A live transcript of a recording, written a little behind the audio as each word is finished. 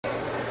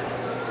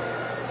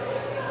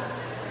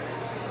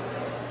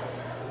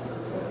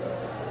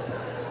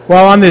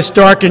Well, on this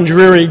dark and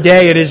dreary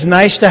day, it is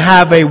nice to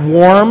have a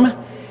warm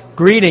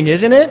greeting,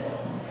 isn't it?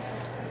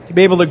 To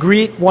be able to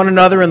greet one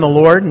another in the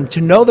Lord and to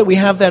know that we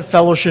have that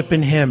fellowship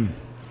in Him.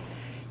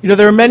 You know,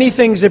 there are many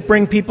things that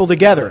bring people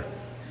together.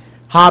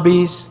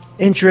 Hobbies,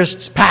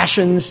 interests,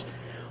 passions.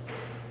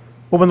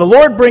 But when the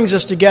Lord brings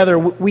us together,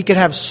 we could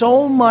have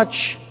so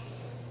much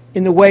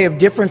in the way of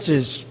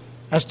differences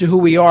as to who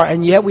we are,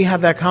 and yet we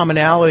have that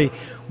commonality,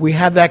 we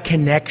have that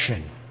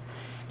connection.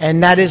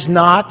 And that is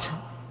not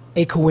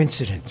a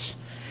coincidence.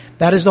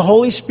 That is the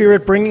Holy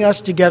Spirit bringing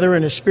us together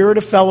in a spirit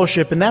of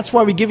fellowship, and that's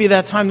why we give you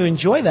that time to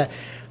enjoy that.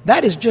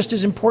 That is just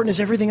as important as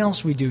everything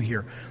else we do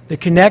here. The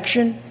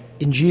connection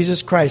in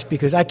Jesus Christ,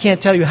 because I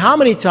can't tell you how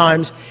many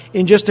times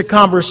in just a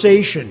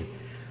conversation,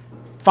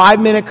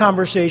 5-minute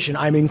conversation,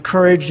 I'm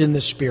encouraged in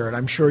the Spirit.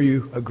 I'm sure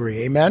you agree.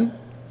 Amen?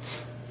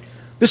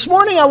 This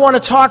morning I want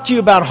to talk to you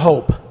about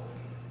hope.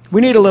 We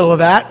need a little of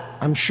that.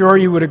 I'm sure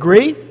you would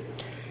agree.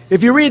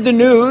 If you read the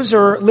news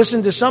or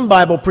listen to some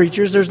Bible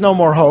preachers, there's no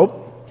more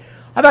hope.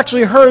 I've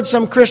actually heard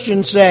some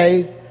Christians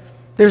say,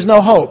 there's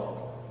no hope.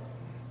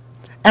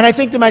 And I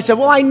think to myself,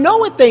 well, I know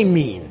what they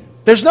mean.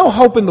 There's no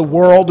hope in the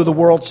world or the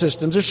world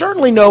systems. There's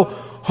certainly no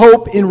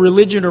hope in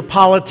religion or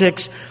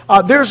politics.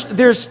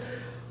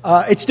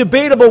 It's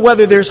debatable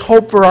whether there's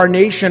hope for our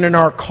nation and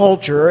our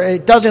culture.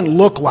 It doesn't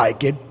look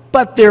like it,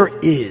 but there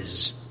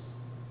is.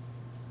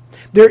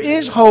 There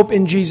is hope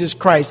in Jesus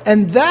Christ.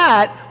 And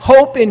that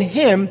hope in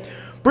Him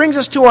brings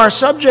us to our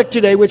subject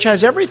today, which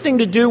has everything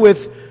to do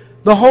with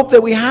the hope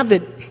that we have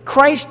that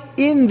Christ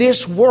in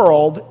this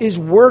world is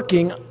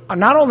working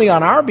not only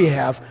on our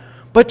behalf,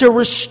 but to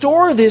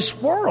restore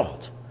this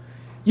world.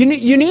 You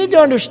need to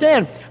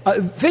understand,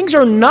 things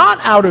are not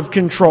out of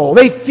control.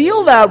 They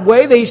feel that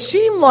way. They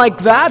seem like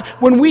that.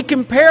 When we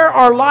compare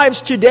our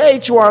lives today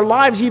to our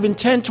lives even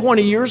 10,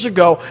 20 years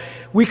ago,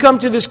 we come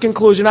to this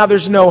conclusion,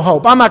 there's no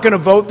hope. I'm not going to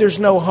vote, there's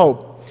no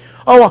hope.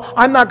 Oh,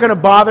 I'm not going to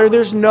bother,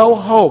 there's no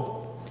hope.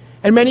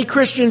 And many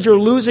Christians are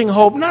losing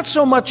hope, not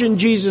so much in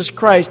Jesus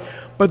Christ,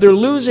 but they're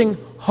losing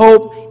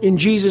hope in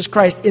Jesus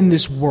Christ in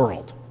this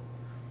world.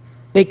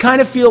 They kind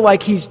of feel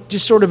like He's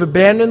just sort of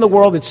abandoned the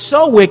world. It's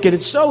so wicked,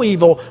 it's so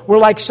evil. We're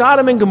like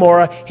Sodom and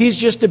Gomorrah. He's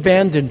just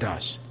abandoned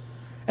us.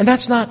 And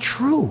that's not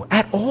true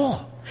at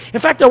all. In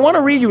fact, I want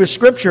to read you a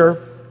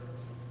scripture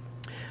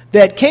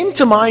that came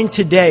to mind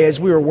today as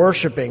we were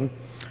worshiping.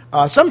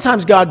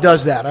 Sometimes God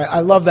does that. I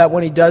love that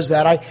when He does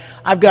that.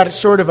 I've got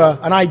sort of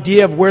an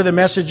idea of where the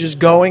message is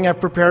going.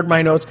 I've prepared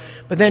my notes.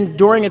 But then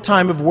during a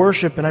time of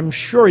worship, and I'm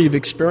sure you've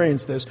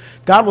experienced this,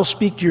 God will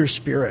speak to your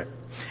spirit.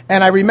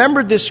 And I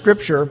remembered this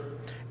scripture,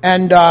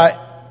 and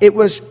it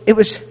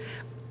was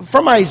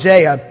from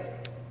Isaiah.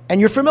 And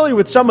you're familiar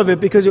with some of it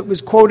because it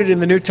was quoted in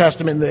the New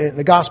Testament, in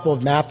the Gospel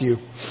of Matthew.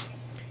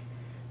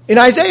 In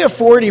Isaiah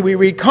 40, we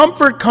read,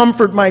 "Comfort,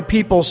 comfort my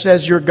people,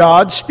 says your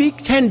God. Speak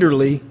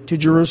tenderly to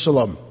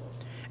Jerusalem,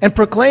 and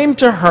proclaim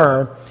to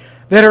her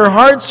that her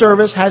hard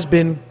service has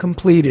been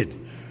completed,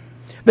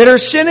 that her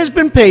sin has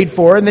been paid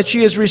for, and that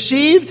she has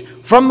received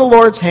from the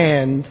Lord's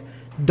hand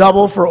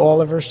double for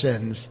all of her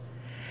sins."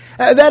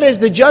 That is,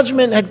 the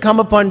judgment had come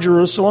upon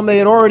Jerusalem. They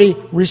had already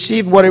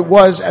received what it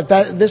was at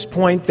this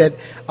point that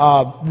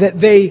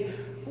they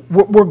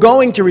were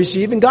going to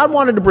receive, and God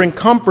wanted to bring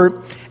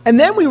comfort. And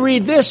then we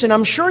read this, and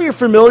I'm sure you're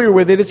familiar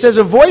with it. It says,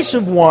 "A voice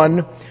of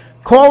one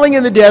calling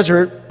in the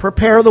desert,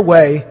 prepare the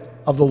way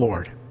of the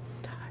Lord."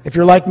 If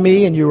you're like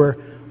me and you were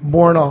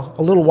born a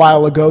little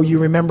while ago, you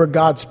remember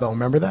Godspell.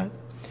 Remember that?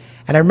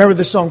 And I remember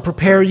the song,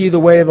 "Prepare Ye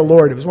the Way of the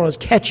Lord." It was one of those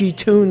catchy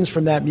tunes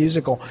from that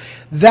musical.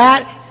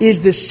 That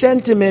is the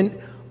sentiment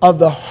of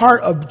the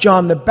heart of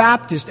John the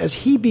Baptist as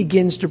he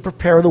begins to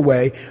prepare the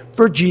way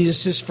for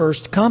Jesus'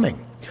 first coming.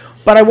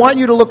 But I want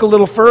you to look a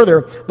little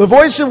further. "The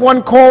voice of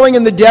one calling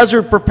in the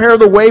desert, prepare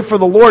the way for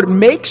the Lord.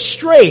 Make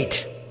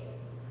straight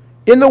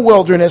in the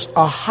wilderness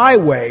a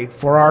highway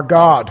for our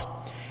God.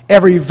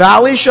 Every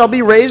valley shall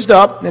be raised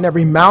up, and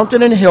every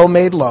mountain and hill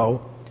made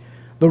low.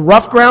 The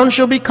rough ground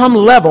shall become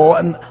level,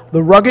 and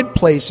the rugged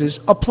places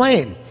a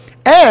plain.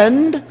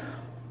 And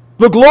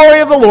the glory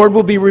of the Lord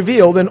will be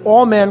revealed, and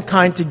all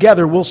mankind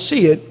together will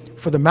see it,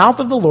 for the mouth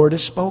of the Lord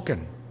is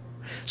spoken."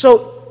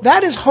 So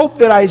that is hope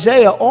that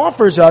Isaiah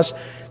offers us,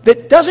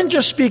 that doesn't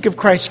just speak of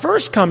Christ's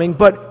first coming,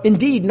 but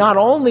indeed not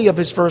only of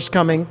His first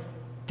coming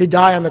to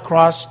die on the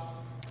cross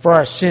for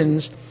our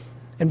sins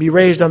and be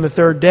raised on the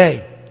third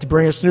day to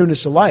bring us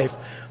newness of life,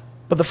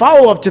 but the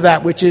follow-up to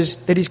that, which is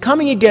that He's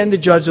coming again to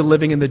judge the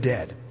living and the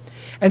dead.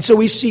 And so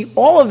we see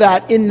all of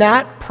that in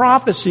that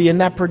prophecy, in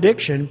that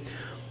prediction,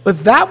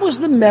 but that was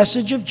the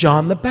message of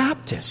John the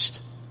Baptist.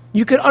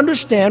 You can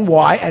understand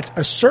why at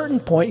a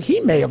certain point he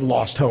may have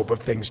lost hope of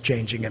things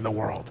changing in the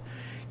world,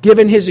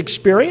 given his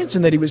experience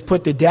and that he was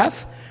put to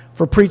death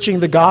for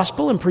preaching the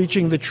gospel and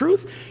preaching the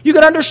truth. You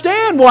can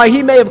understand why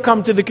he may have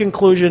come to the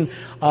conclusion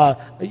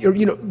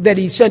that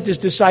he sent his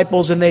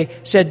disciples and they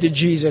said to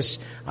Jesus,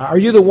 "Are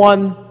you the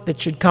one that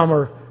should come,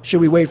 or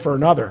should we wait for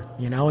another?"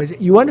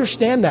 You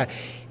understand that.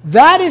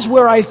 That is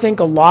where I think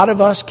a lot of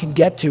us can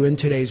get to in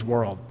today's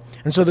world.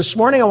 And so this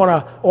morning I want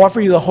to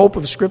offer you the hope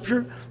of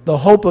Scripture, the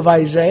hope of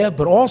Isaiah,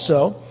 but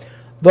also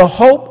the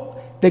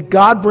hope that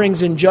God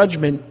brings in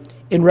judgment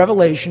in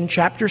Revelation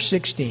chapter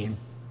 16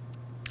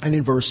 and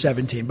in verse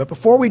 17. But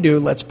before we do,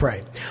 let's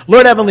pray.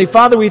 Lord Heavenly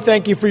Father, we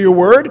thank you for your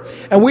word,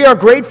 and we are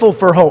grateful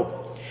for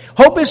hope.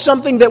 Hope is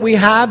something that we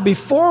have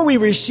before we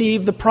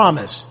receive the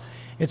promise.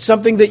 It's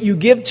something that you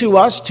give to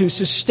us to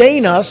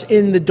sustain us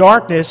in the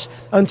darkness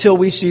until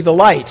we see the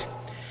light.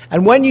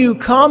 And when you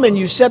come and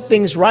you set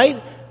things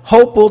right,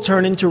 hope will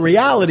turn into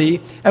reality,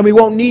 and we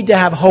won't need to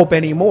have hope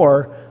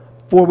anymore,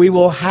 for we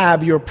will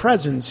have your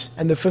presence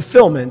and the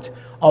fulfillment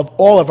of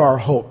all of our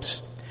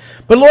hopes.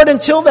 But Lord,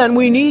 until then,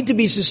 we need to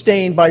be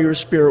sustained by your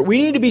Spirit.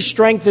 We need to be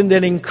strengthened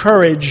and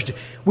encouraged.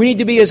 We need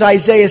to be, as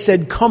Isaiah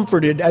said,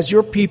 comforted as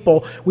your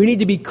people. We need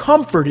to be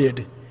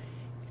comforted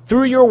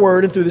through your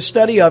word and through the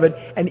study of it.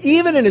 And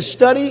even in a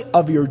study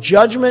of your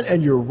judgment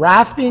and your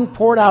wrath being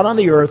poured out on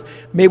the earth,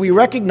 may we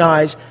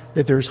recognize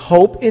that there's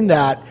hope in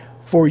that,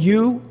 for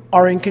you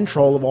are in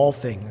control of all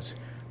things.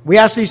 We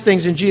ask these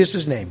things in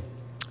Jesus' name.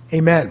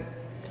 Amen.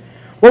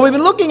 Well, we've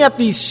been looking at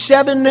these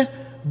 7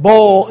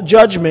 bowl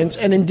judgments,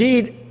 and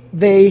indeed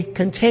they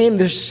contain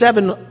the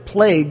 7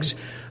 plagues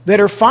that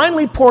are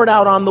finally poured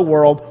out on the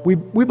world, we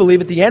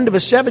believe, at the end of a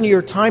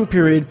 7-year time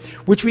period,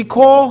 which we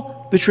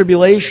call the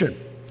tribulation.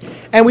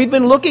 And we've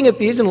been looking at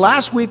these, and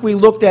last week we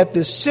looked at the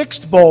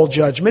 6th bowl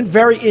judgment.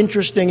 Very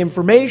interesting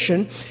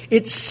information.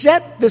 It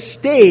set the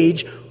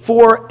stage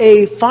for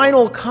a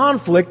final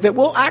conflict that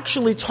we'll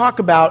actually talk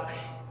about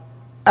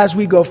as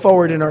we go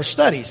forward in our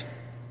studies.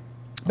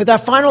 But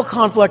that final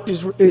conflict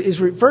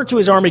is referred to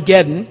as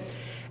Armageddon.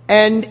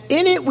 And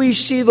in it we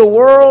see the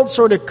world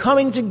sort of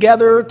coming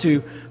together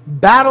to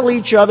battle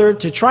each other,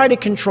 to try to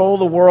control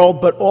the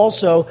world, but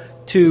also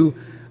to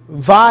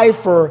vie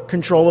for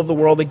control of the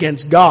world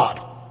against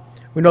God.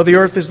 We know the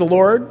earth is the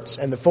Lord's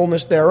and the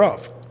fullness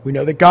thereof. We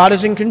know that God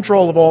is in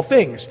control of all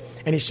things,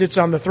 and he sits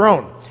on the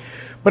throne.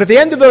 But at the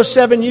end of those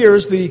 7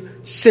 years, the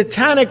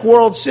satanic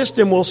world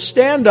system will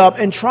stand up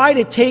and try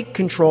to take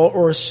control,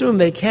 or assume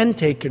they can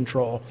take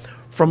control,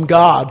 from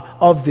God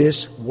of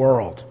this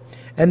world.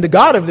 And the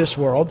God of this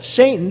world,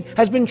 Satan,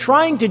 has been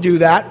trying to do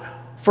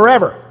that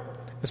forever.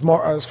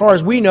 As far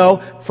as we know,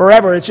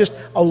 forever. It's just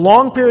a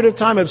long period of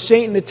time of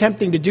Satan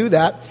attempting to do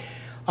that.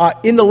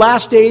 In the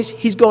last days,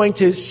 he's going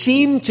to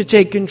seem to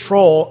take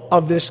control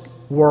of this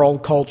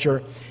world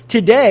culture.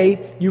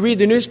 Today, you read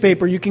the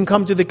newspaper, you can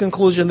come to the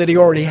conclusion that he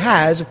already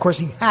has. Of course,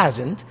 he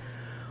hasn't.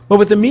 But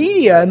with the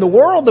media and the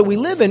world that we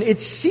live in,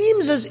 it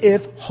seems as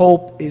if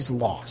hope is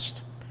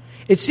lost.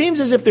 It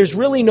seems as if there's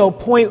really no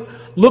point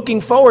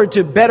looking forward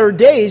to better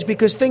days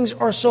because things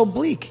are so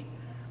bleak.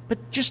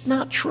 But just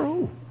not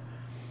true.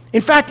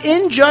 In fact,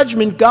 in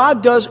judgment,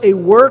 God does a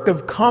work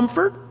of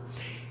comfort.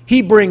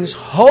 He brings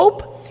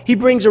hope. He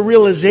brings a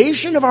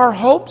realization of our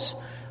hopes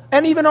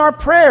and even our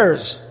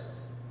prayers.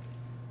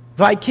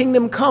 Thy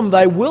kingdom come,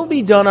 thy will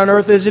be done on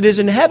earth as it is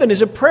in heaven,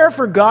 is a prayer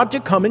for God to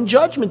come in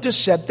judgment, to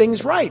set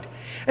things right.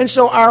 And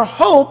so our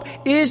hope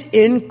is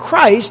in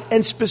Christ,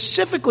 and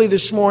specifically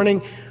this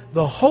morning,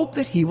 the hope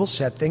that he will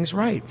set things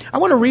right. I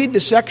want to read the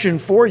section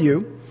for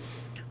you.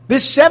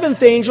 This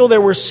 7th angel,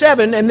 there were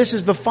 7, and this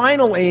is the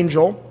final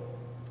angel.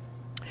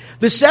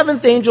 The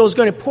 7th angel is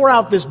going to pour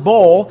out this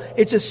bowl.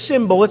 It's a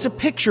symbol, it's a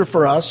picture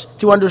for us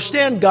to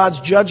understand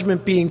God's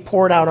judgment being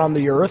poured out on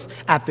the earth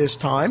at this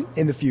time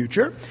in the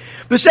future.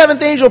 The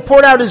 7th angel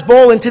poured out his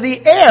bowl into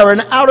the air,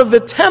 and out of the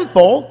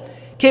temple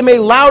came a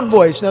loud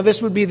voice. Now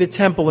this would be the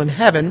temple in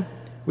heaven,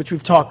 which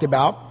we've talked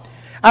about.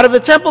 Out of the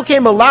temple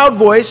came a loud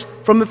voice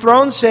from the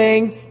throne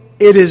saying,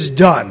 "It is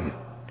done."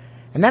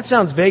 And that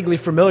sounds vaguely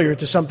familiar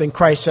to something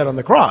Christ said on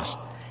the cross.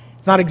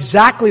 It's not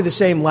exactly the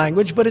same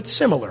language, but it's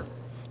similar.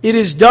 It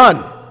is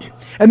done.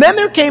 And then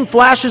there came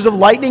flashes of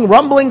lightning,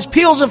 rumblings,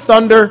 peals of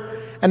thunder,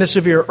 and a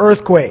severe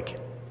earthquake.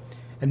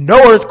 And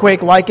no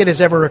earthquake like it has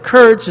ever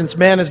occurred since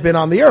man has been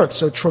on the earth.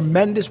 So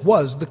tremendous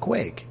was the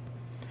quake.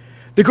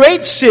 The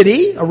great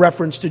city, a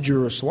reference to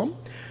Jerusalem,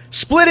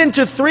 split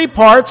into 3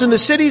 parts, and the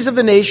cities of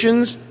the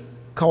nations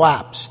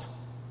collapsed.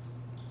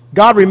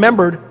 God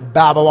remembered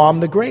Babylon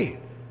the Great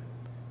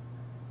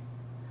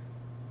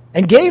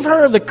and gave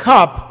her the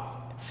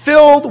cup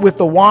filled with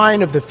the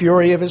wine of the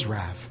fury of his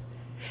wrath.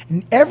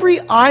 And every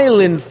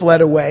island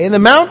fled away, and the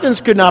mountains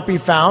could not be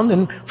found,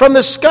 and from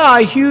the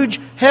sky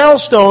huge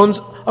hailstones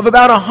of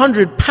about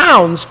 100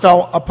 pounds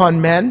fell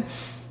upon men,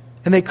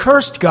 and they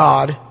cursed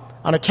God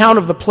on account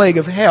of the plague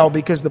of hail,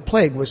 because the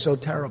plague was so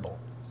terrible.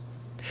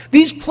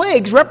 These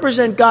plagues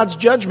represent God's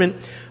judgment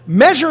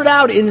measured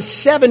out in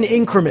 7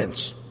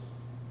 increments.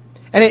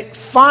 And it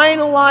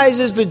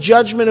finalizes the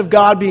judgment of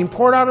God being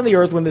poured out on the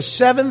earth when the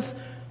 7th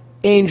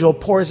angel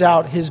pours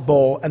out his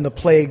bowl and the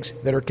plagues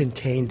that are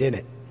contained in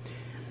it.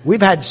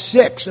 We've had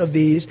 6 of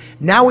these.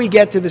 Now we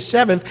get to the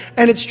 7th,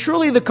 and it's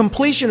truly the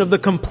completion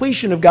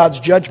of God's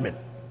judgment.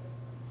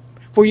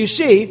 For you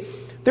see,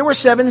 there were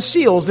 7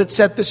 seals that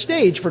set the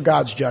stage for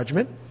God's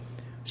judgment.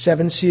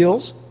 7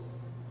 seals,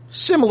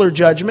 similar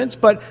judgments,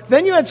 but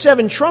then you had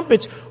 7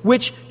 trumpets,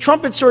 which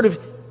trumpets sort of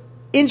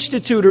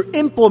institute or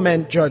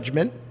implement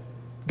judgment,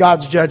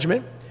 God's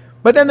judgment.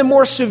 But then the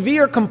more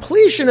severe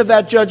completion of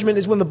that judgment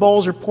is when the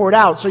bowls are poured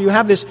out. So you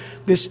have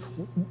this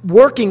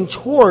working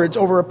towards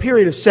over a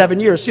period of 7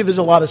 years. See, there's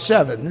a lot of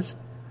sevens.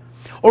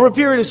 Over a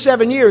period of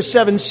 7 years,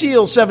 7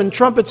 seals, 7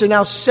 trumpets, and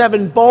now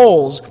 7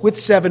 bowls with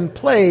 7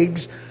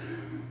 plagues.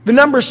 The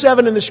number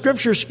 7 in the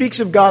Scripture speaks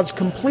of God's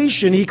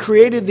completion. He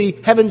created the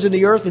heavens and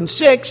the earth in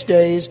 6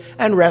 days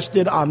and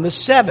rested on the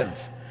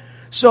 7th.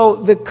 So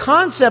the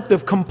concept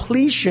of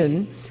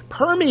completion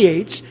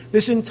permeates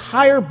this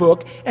entire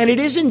book, and it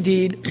is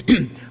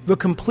indeed the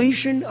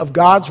completion of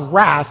God's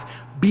wrath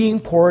being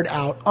poured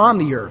out on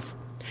the earth.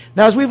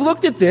 Now, as we've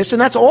looked at this,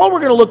 and that's all we're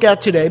going to look at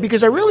today,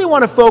 because I really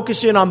want to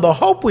focus in on the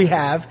hope we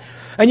have,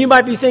 and you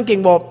might be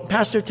thinking, well,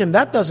 Pastor Tim,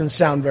 that doesn't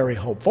sound very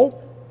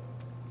hopeful.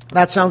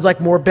 That sounds like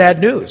more bad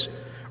news.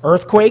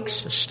 Earthquakes,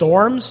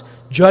 storms,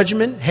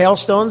 judgment,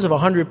 hailstones of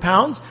 100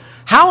 pounds.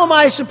 How am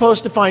I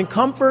supposed to find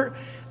comfort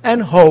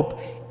and hope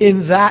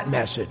in that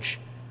message?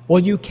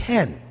 Well, you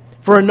can,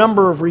 for a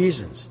number of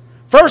reasons.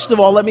 First of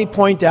all, let me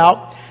point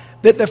out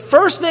that the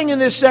first thing in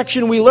this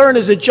section we learn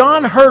is that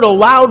John heard a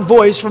loud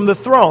voice from the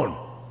throne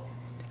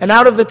and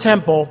out of the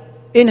temple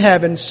in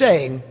heaven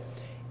saying,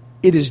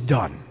 "It is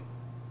done."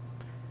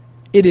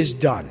 It is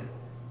done.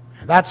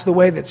 That's the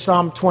way that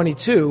Psalm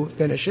 22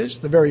 finishes,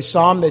 the very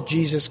psalm that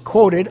Jesus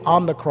quoted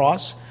on the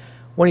cross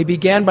when he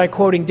began by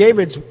quoting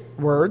David's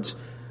words,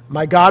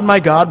 my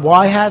God,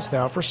 why hast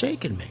thou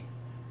forsaken me?"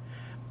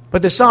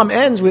 But the psalm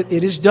ends with,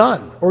 "It is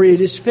done," or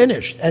 "it is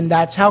finished." And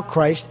that's how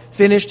Christ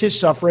finished his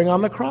suffering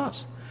on the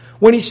cross.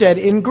 When he said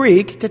in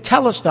Greek,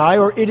 tetelestai,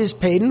 or "it is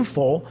paid in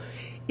full,"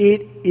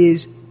 it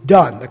is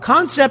done. The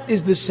concept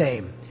is the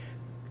same.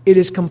 It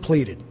is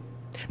completed.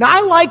 Now,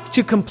 I like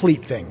to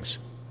complete things.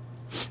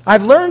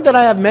 I've learned that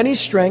I have many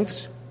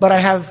strengths, but I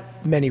have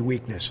many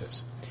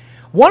weaknesses.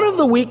 One of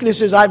the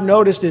weaknesses I've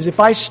noticed is if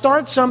I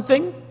start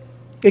something,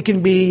 it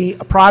can be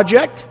a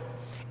project,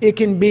 it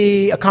can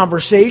be a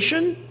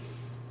conversation,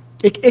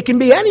 it can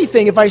be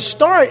anything. If I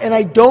start and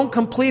I don't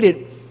complete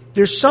it,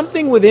 there's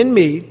something within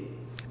me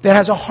that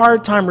has a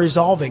hard time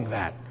resolving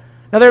that.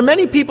 Now, there are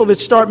many people that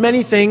start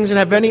many things and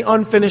have many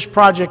unfinished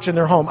projects in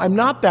their home. I'm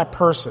not that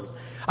person.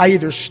 I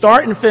either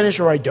start and finish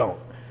or I don't.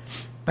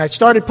 I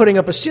started putting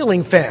up a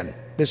ceiling fan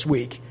this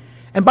week.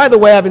 And by the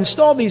way, I've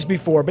installed these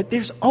before, but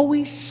there's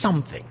always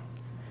something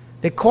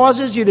that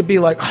causes you to be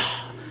like,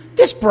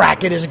 this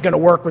bracket isn't going to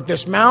work with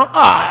this mount.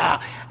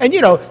 And,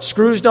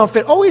 screws don't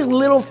fit. Always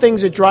little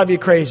things that drive you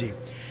crazy.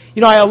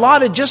 I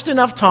allotted just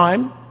enough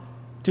time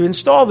to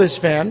install this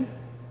fan.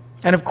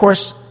 And, of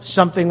course,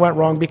 something went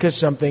wrong because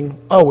something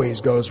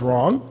always goes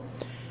wrong.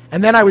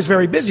 And then I was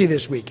very busy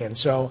this weekend.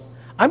 So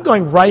I'm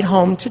going right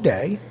home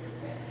today.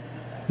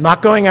 I'm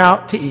not going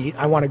out to eat.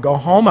 I want to go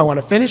home. I want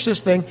to finish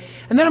this thing.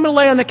 And then I'm going to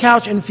lay on the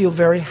couch and feel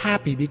very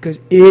happy because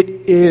it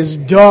is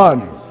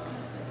done.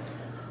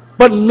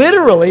 But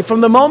literally,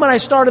 from the moment I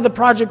started the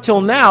project till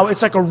now,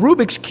 it's like a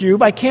Rubik's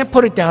Cube. I can't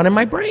put it down in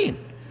my brain.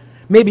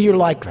 Maybe you're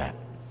like that.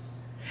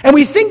 And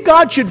we think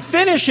God should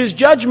finish his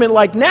judgment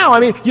like now.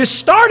 I mean, you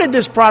started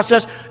this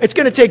process. It's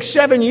going to take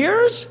 7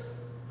 years?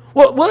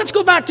 Well, let's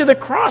go back to the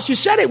cross. You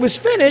said it was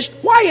finished.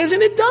 Why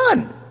isn't it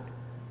done?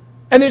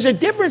 And there's a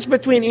difference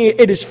between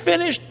it is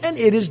finished and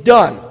it is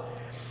done.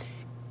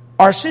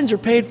 Our sins are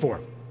paid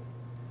for.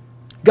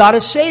 God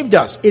has saved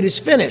us. It is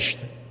finished.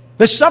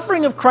 The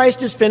suffering of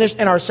Christ is finished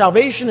and our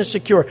salvation is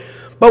secure.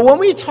 But when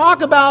we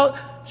talk about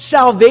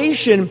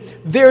salvation,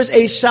 there's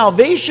a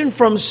salvation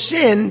from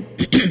sin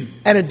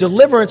and a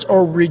deliverance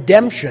or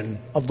redemption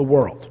of the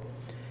world.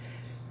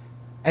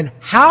 And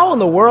how in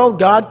the world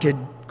God could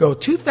go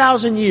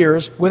 2,000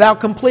 years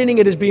without completing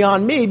it is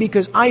beyond me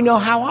because I know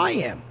how I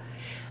am.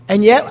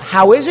 And yet,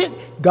 how is it?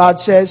 God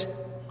says,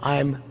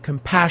 I'm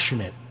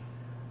compassionate,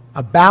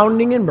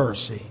 abounding in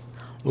mercy,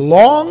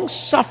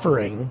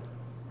 long-suffering.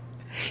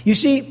 You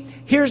see,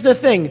 here's the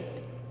thing.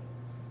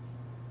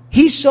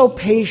 He's so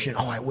patient.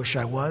 Oh, I wish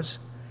I was.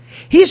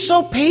 He's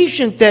so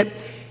patient that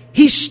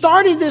he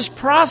started this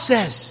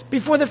process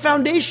before the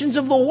foundations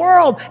of the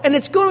world, and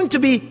it's going to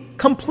be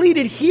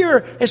completed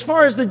here as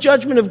far as the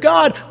judgment of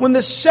God when the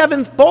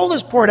 7th bowl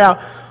is poured out.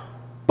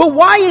 But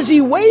why is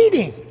he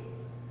waiting?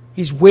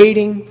 He's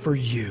waiting for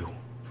you.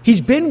 He's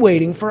been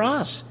waiting for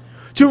us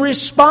to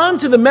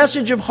respond to the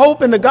message of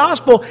hope in the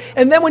gospel.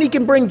 And then when he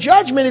can bring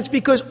judgment, it's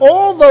because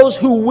all those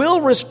who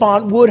will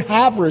respond would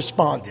have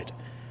responded.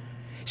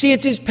 See,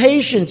 it's his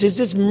patience, it's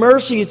his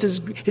mercy, it's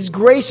his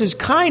grace, his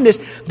kindness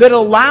that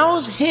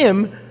allows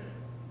him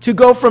to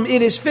go from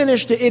it is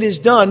finished to it is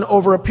done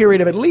over a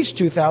period of at least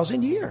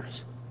 2,000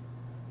 years.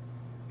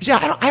 You see,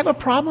 I have a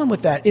problem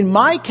with that. In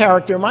my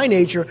character, my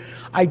nature,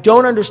 I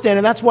don't understand.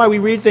 And that's why we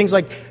read things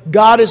like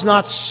God is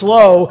not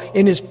slow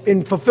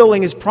in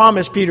fulfilling his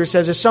promise, Peter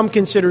says, as some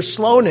consider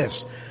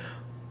slowness.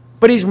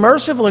 But he's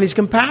merciful and he's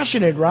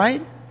compassionate,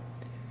 right?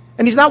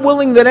 And he's not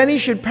willing that any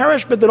should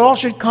perish, but that all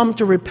should come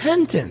to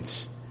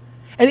repentance.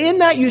 And in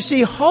that you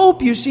see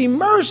hope, you see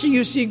mercy,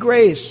 you see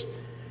grace.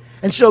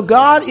 And so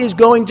God is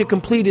going to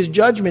complete his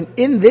judgment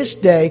in this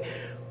day,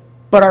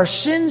 but our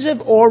sins have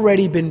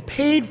already been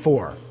paid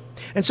for.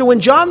 And so when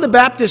John the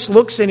Baptist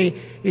looks and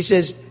he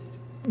says,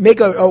 make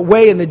a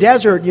way in the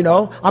desert,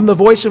 I'm the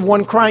voice of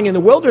one crying in the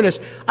wilderness,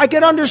 I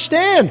can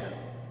understand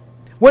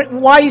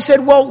why he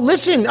said, well,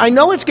 listen, I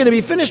know it's going to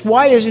be finished.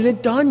 Why isn't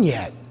it done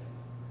yet?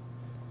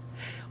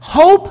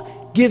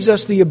 Hope gives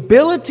us the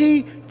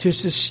ability to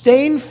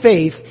sustain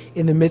faith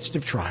in the midst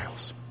of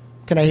trials.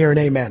 Can I hear an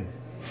amen?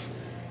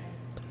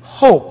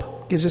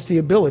 Hope gives us the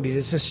ability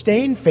to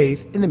sustain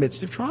faith in the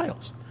midst of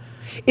trials.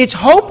 It's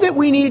hope that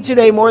we need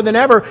today more than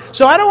ever.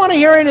 So I don't want to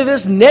hear any of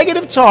this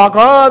negative talk.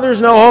 Oh,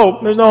 there's no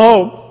hope. There's no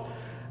hope.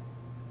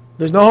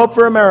 There's no hope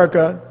for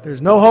America.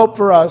 There's no hope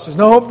for us. There's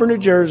no hope for New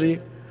Jersey.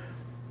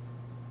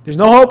 There's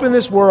no hope in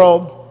this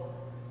world.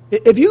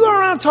 If you go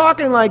around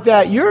talking like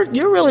that, you're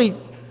really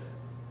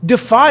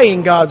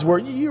defying God's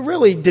word. You're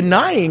really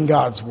denying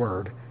God's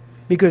word.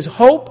 Because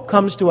hope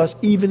comes to us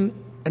even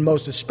and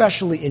most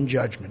especially in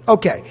judgment.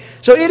 Okay,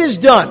 so it is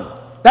done.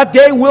 That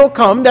day will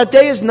come. That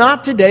day is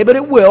not today, but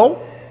it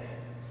will.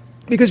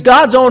 Because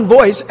God's own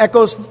voice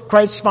echoes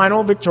Christ's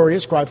final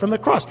victorious cry from the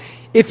cross.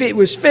 If it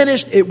was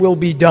finished, it will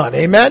be done.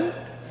 Amen?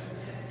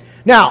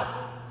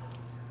 Now,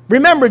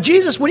 remember,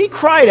 Jesus, when he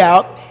cried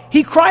out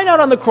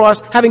on the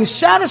cross, having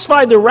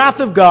satisfied the wrath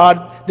of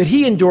God that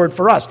he endured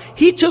for us.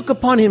 He took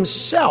upon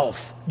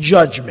himself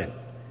judgment.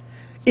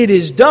 It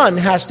is done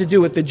has to do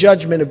with the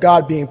judgment of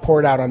God being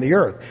poured out on the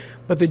earth.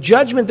 But the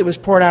judgment that was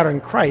poured out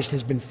on Christ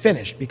has been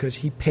finished because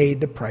he paid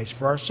the price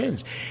for our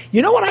sins.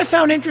 You know what I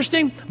found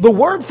interesting? The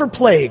word for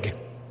plague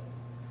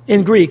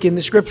in Greek in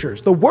the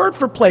scriptures. The word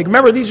for plague.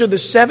 Remember, these are the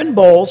 7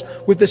 bowls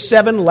with the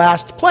 7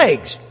 last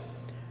plagues.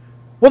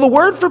 Well, the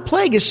word for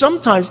plague is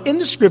sometimes in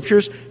the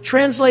scriptures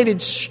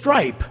translated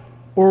stripe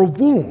or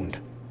wound.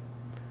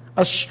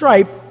 A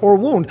stripe or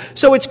wound.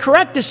 So it's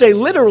correct to say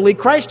literally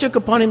Christ took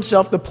upon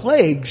himself the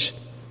plagues,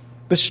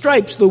 the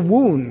stripes, the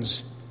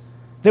wounds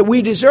that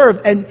we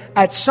deserve. And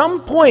at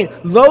some point,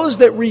 those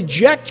that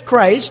reject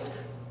Christ,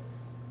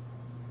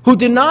 who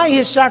deny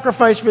his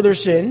sacrifice for their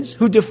sins,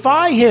 who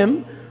defy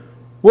him,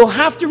 will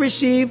have to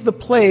receive the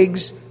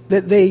plagues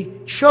that they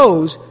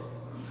chose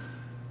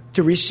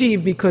to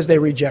receive because they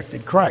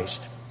rejected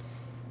Christ.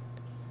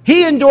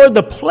 He endured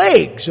the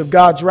plagues of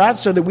God's wrath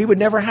so that we would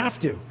never have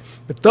to.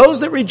 But those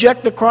that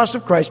reject the cross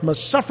of Christ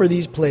must suffer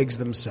these plagues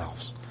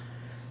themselves.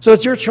 So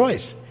it's your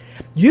choice.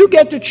 You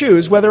get to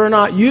choose whether or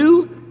not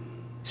you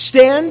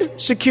stand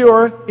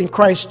secure in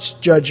Christ's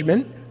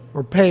judgment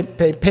or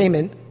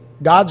payment,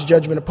 God's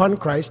judgment upon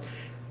Christ,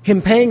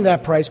 him paying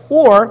that price,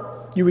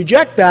 or you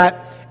reject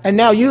that and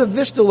now you have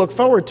this to look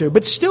forward to.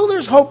 But still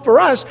there's hope for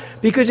us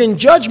because in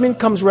judgment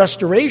comes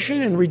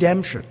restoration and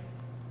redemption.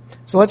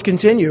 So let's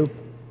continue.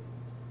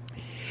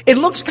 It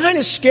looks kind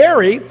of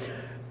scary.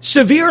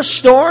 Severe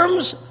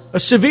storms, a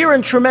severe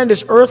and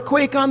tremendous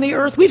earthquake on the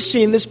earth. We've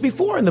seen this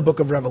before in the book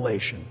of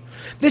Revelation.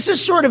 This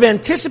is sort of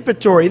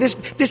anticipatory.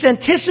 This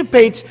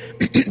anticipates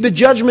the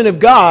judgment of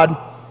God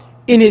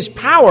in his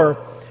power,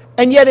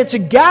 and yet it's a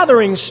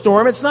gathering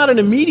storm. It's not an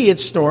immediate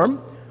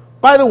storm.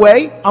 By the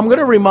way, I'm going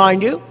to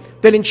remind you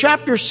that in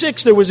chapter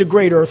 6 there was a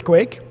great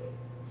earthquake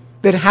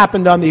that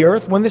happened on the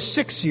earth when the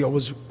 6th seal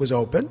was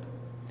opened.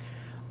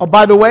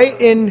 By the way,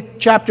 in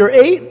chapter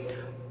 8,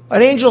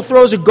 an angel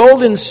throws a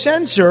golden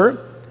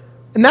censer,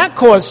 and that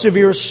caused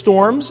severe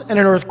storms and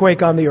an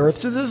earthquake on the earth.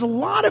 So there's a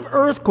lot of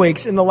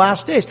earthquakes in the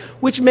last days,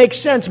 which makes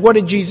sense. What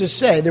did Jesus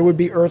say? There would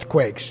be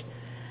earthquakes.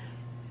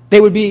 They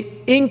would be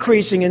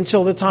increasing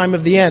until the time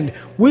of the end.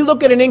 We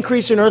look at an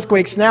increase in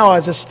earthquakes now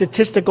as a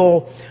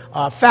statistical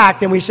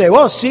fact, and we say,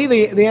 well, see,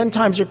 the end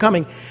times are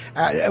coming.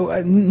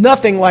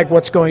 Nothing like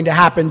what's going to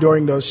happen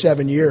during those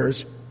 7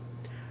 years.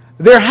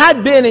 There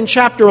had been in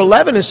chapter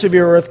 11 a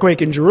severe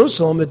earthquake in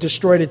Jerusalem that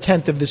destroyed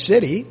 1/10 of the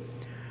city.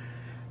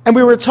 And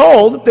we were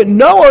told that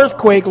no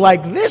earthquake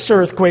like this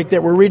earthquake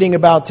that we're reading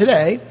about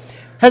today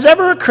has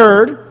ever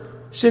occurred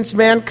since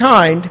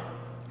mankind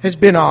has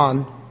been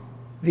on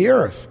the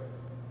earth.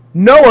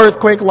 No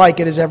earthquake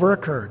like it has ever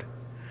occurred.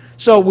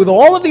 So with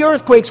all of the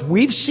earthquakes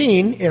we've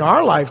seen in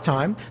our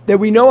lifetime that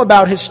we know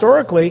about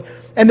historically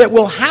and that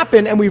will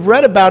happen and we've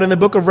read about in the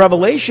book of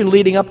Revelation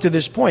leading up to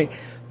this point,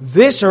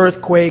 this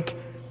earthquake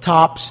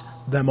tops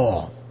them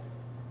all.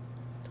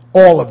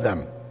 All of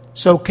them.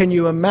 So can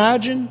you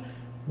imagine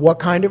what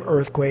kind of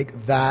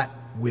earthquake that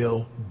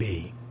will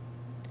be?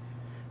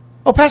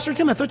 Oh, Pastor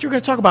Tim, I thought you were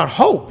going to talk about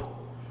hope.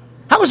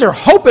 How is there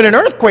hope in an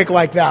earthquake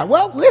like that?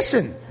 Well,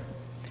 listen.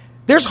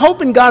 There's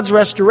hope in God's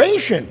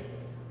restoration.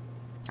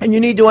 And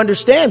you need to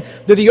understand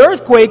that the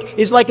earthquake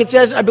is like it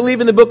says, I believe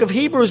in the book of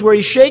Hebrews, where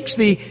he shakes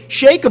the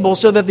shakeable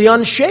so that the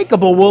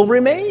unshakable will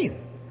remain.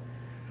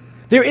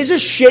 There is a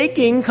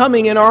shaking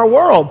coming in our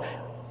world.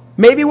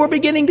 Maybe we're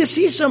beginning to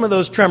see some of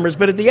those tremors,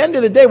 but at the end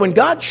of the day, when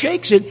God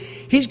shakes it,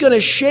 he's going to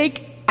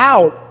shake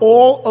out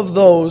all of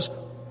those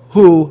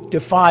who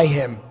defy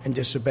him and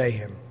disobey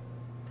him.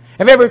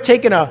 Have you ever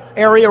taken an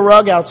area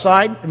rug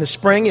outside in the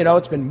spring? You know,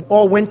 it's been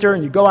all winter,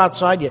 and you go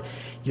outside,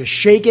 you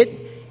shake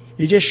it,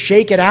 you just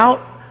shake it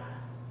out.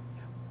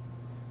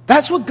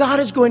 That's what God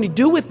is going to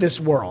do with this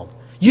world.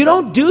 You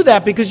don't do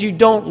that because you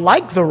don't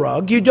like the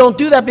rug. You don't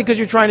do that because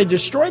you're trying to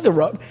destroy the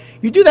rug.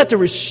 You do that to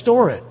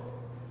restore it,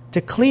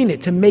 to clean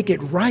it, to make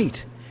it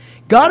right.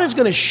 God is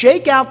going to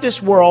shake out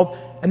this world,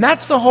 and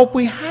that's the hope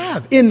we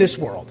have in this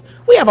world.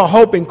 We have a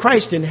hope in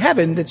Christ in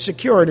heaven that's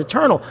secure and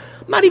eternal.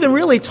 I'm not even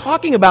really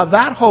talking about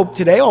that hope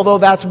today, although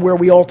that's where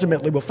we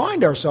ultimately will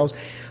find ourselves.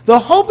 The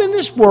hope in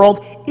this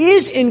world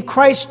is in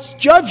Christ's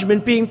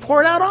judgment being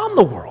poured out on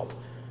the world.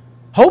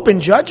 Hope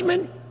in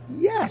judgment?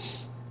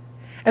 Yes.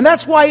 And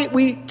that's why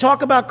we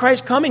talk about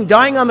Christ coming,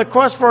 dying on the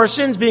cross for our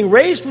sins, being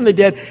raised from the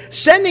dead,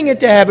 sending it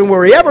to heaven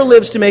where he ever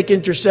lives to make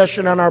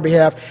intercession on our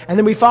behalf. And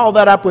then we follow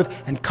that up with,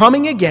 and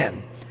coming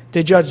again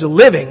to judge the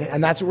living,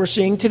 and that's what we're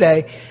seeing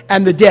today,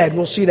 and the dead.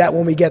 We'll see that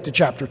when we get to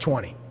chapter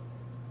 20.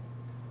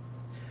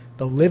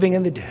 The living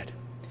and the dead.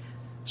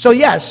 So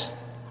yes,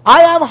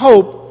 I have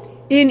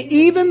hope in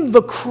even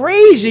the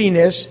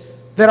craziness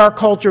that our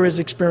culture is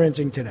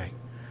experiencing today.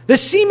 The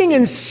seeming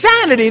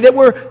insanity that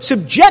we're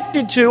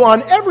subjected to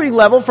on every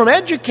level, from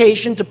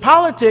education to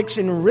politics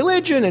and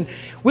religion and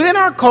within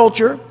our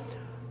culture,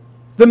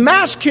 the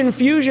mass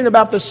confusion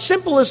about the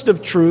simplest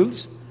of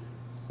truths,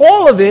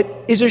 all of it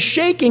is a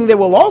shaking that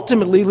will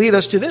ultimately lead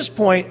us to this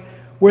point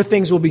where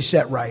things will be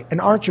set right.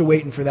 And aren't you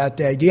waiting for that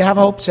day? Do you have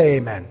hope? Say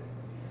amen.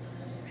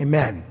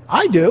 Amen.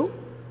 I do.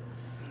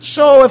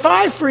 So if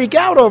I freak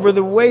out over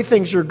the way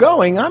things are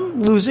going,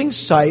 I'm losing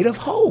sight of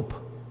hope.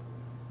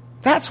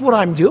 That's what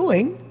I'm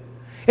doing.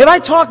 If I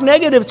talk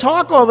negative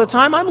talk all the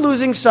time, I'm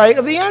losing sight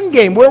of the end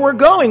game, where we're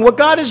going, what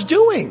God is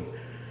doing.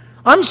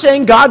 I'm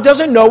saying God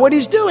doesn't know what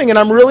he's doing, and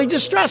I'm really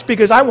distressed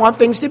because I want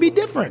things to be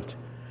different.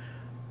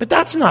 But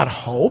that's not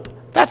hope.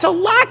 That's a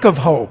lack of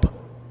hope.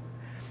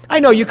 I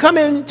know you come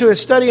into a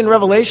study in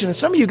Revelation, and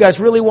some of you guys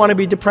really want to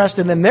be depressed,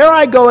 and then there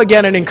I go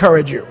again and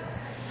encourage you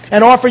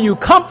and offer you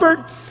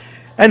comfort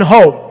and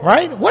hope,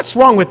 right? What's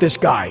wrong with this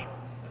guy?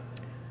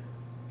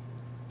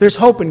 There's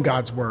hope in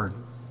God's word.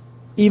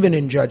 Even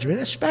in judgment,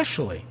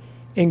 especially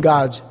in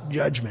God's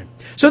judgment.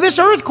 So this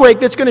earthquake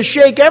that's going to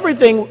shake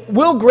everything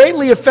will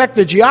greatly affect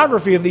the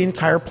geography of the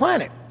entire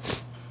planet.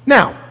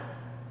 Now,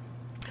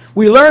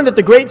 we learn that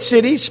the great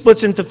city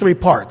splits into three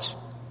parts.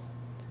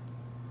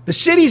 The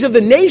cities of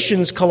the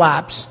nations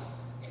collapse.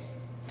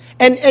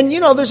 And you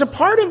know, there's a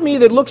part of me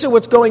that looks at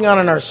what's going on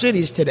in our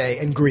cities today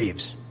and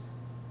grieves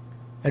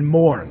and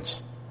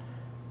mourns.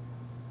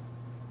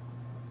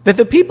 That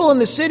the people in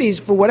the cities,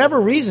 for whatever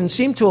reason,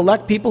 seem to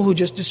elect people who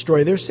just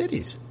destroy their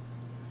cities.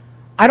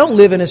 I don't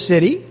live in a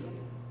city.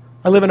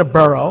 I live in a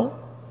borough.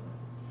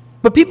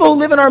 But people who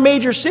live in our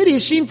major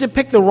cities seem to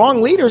pick the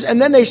wrong leaders, and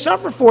then they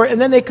suffer for it,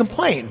 and then they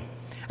complain.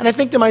 And I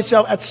think to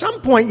myself, at some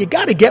point, you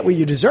got to get what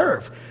you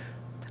deserve.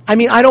 I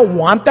mean, I don't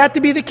want that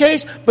to be the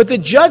case, but the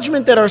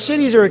judgment that our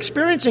cities are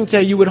experiencing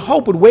today, you would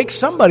hope would wake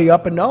somebody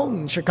up and know,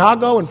 in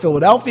Chicago and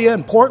Philadelphia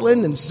and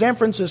Portland and San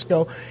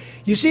Francisco.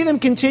 You see them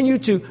continue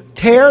to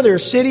tear their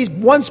cities,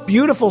 once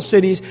beautiful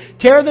cities,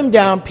 tear them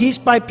down piece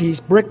by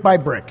piece, brick by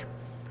brick.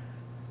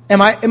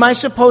 Am I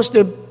supposed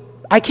to?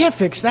 I can't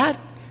fix that.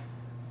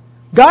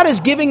 God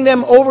is giving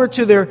them over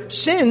to their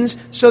sins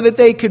so that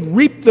they could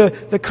reap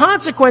the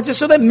consequences,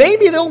 so that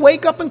maybe they'll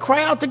wake up and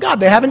cry out to God.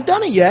 They haven't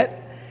done it yet.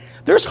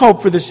 There's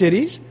hope for the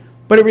cities,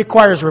 but it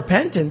requires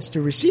repentance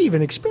to receive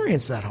and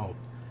experience that hope.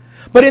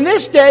 But in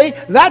this day,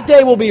 that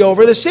day will be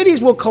over. The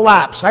cities will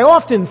collapse. I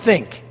often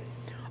think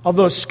of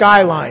those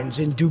skylines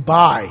in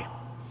Dubai,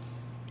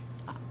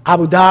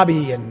 Abu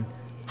Dhabi, and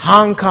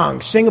Hong Kong,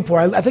 Singapore.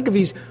 I think of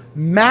these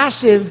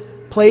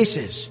massive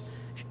places,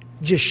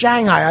 just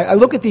Shanghai. I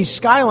look at these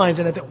skylines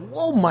and I think,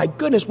 oh my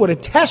goodness, what a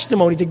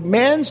testimony to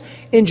man's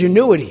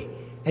ingenuity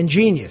and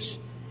genius.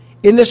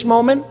 In this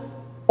moment,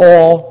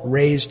 all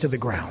razed to the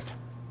ground.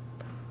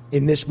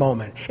 In this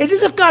moment. It's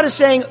as if God is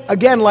saying,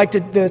 again, like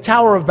the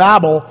Tower of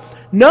Babel,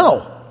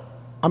 no,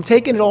 I'm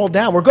taking it all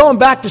down. We're going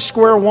back to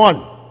square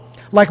one.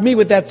 Like me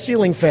with that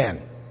ceiling fan.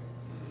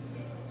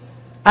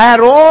 I had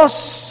it all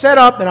set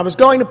up, and I was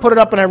going to put it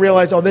up, and I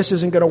realized, oh, this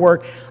isn't going to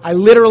work. I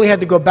literally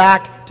had to go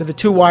back to the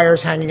two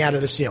wires hanging out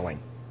of the ceiling.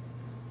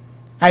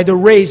 I had to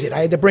raise it. I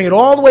had to bring it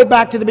all the way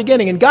back to the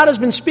beginning. And God has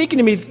been speaking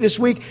to me this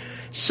week.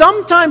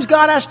 Sometimes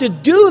God has to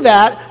do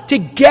that to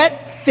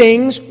get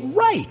things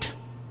right.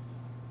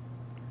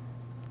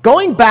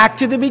 Going back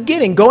to the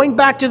beginning, going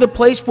back to the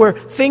place where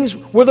things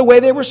were the way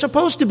they were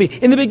supposed to be.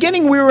 In the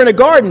beginning, we were in a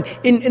garden.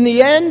 In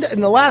the end,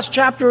 in the last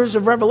chapters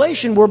of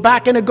Revelation, we're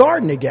back in a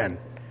garden again.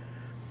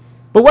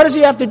 But what does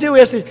he have to do? He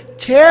has to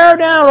tear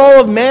down all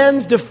of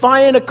man's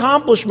defiant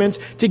accomplishments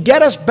to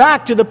get us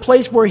back to the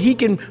place where he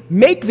can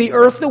make the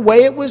earth the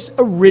way it was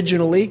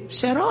originally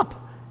set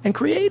up and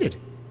created.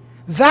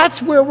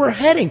 That's where we're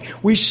heading.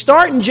 We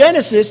start in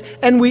Genesis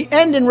and we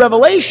end in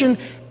Revelation,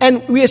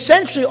 and we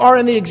essentially are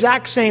in the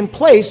exact same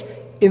place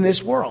in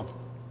this world.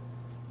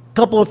 A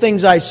couple of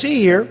things I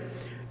see here.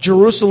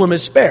 Jerusalem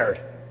is spared.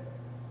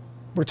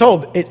 We're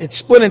told it's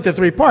split into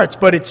three parts,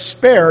 but it's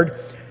spared.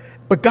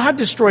 But God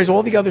destroys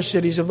all the other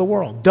cities of the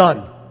world.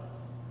 Done.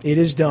 It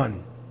is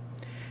done.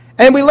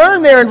 And we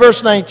learn there in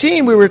verse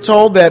 19, we were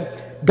told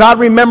that God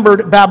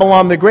remembered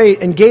Babylon the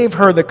Great and gave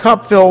her the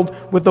cup filled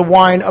with the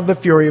wine of the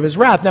fury of his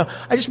wrath. Now,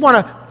 I just want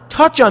to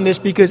touch on this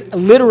because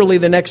literally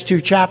the next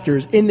 2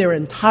 chapters in their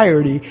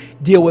entirety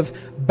deal with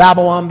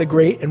Babylon the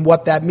Great and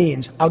what that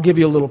means. I'll give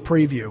you a little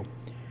preview.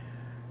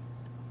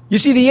 You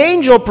see, the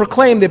angel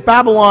proclaimed that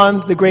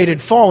Babylon the Great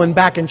had fallen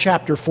back in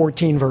chapter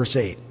 14, verse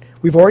 8.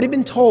 We've already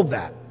been told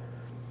that.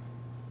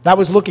 That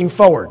was looking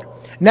forward.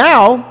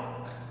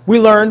 Now, we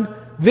learn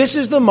this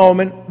is the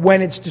moment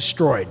when it's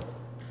destroyed.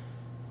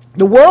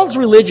 The world's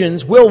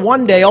religions will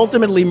one day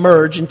ultimately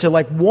merge into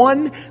like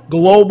one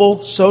global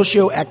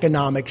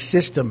socioeconomic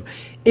system.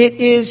 It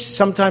is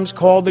sometimes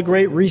called the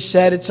Great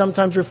Reset. It's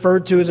sometimes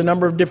referred to as a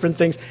number of different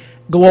things.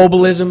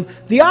 Globalism.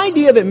 The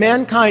idea that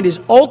mankind is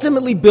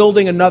ultimately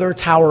building another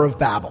Tower of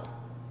Babel.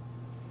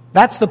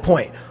 That's the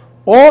point.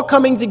 All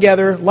coming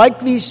together like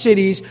these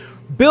cities,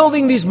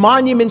 building these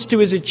monuments to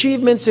his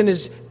achievements and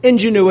his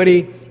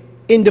ingenuity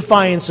in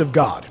defiance of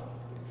God.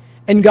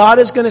 And God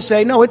is going to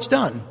say, no, it's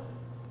done.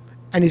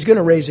 And he's going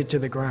to raze it to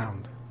the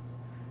ground.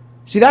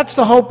 See, that's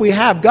the hope we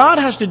have. God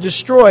has to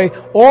destroy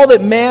all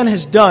that man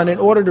has done in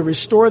order to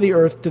restore the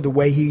earth to the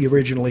way he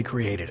originally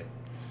created it.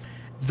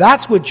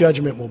 That's what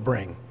judgment will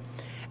bring.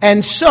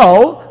 And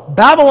so,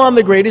 Babylon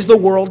the Great is the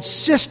world's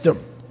system.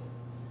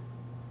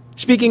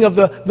 Speaking of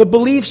the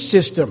belief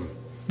system,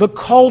 the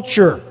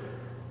culture,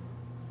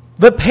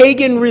 the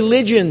pagan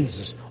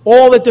religions,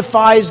 all that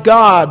defies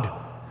God,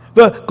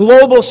 the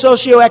global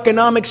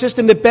socioeconomic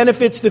system that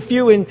benefits the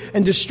few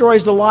and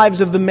destroys the lives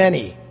of the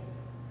many.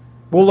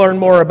 We'll learn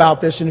more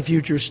about this in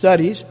future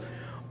studies.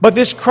 But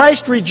this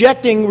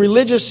Christ-rejecting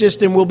religious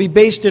system will be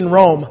based in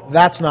Rome.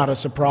 That's not a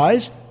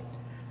surprise.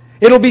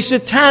 It'll be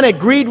satanic,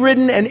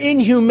 greed-ridden, and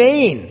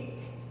inhumane,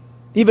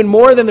 even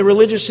more than the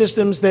religious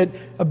systems that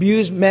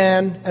abuse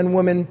man and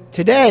woman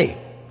today.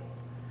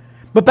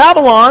 But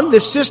Babylon,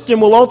 this system,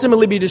 will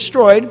ultimately be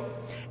destroyed,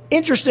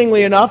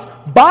 interestingly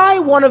enough, by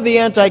one of the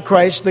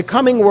Antichrists, the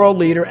coming world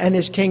leader and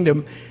his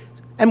kingdom.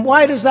 And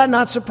why does that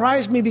not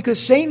surprise me?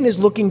 Because Satan is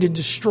looking to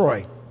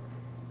destroy,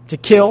 to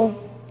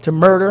kill, to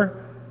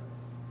murder.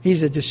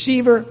 He's a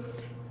deceiver.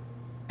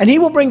 And he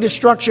will bring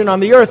destruction on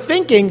the earth,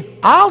 thinking,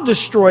 I'll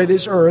destroy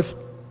this earth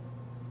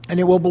and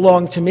it will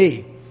belong to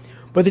me.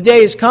 But the day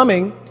is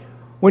coming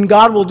when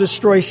God will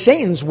destroy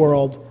Satan's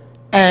world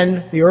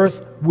and the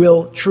earth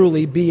will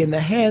truly be in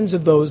the hands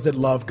of those that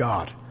love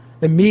God.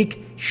 The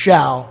meek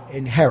shall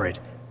inherit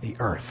the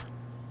earth.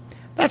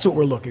 That's what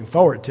we're looking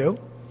forward to.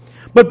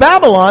 But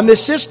Babylon,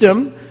 this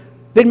system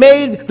that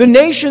made the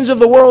nations of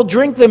the world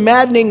drink the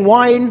maddening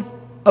wine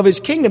of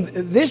his kingdom,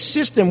 this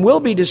system will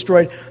be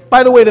destroyed.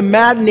 By the way, the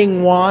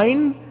maddening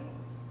wine,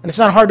 and it's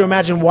not hard to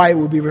imagine why it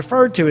would be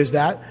referred to as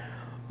that,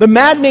 the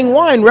maddening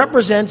wine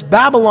represents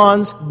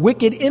Babylon's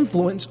wicked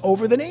influence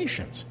over the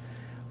nations.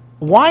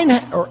 Wine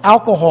or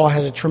alcohol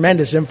has a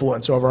tremendous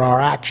influence over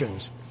our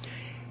actions.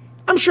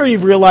 I'm sure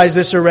you've realized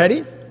this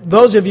already.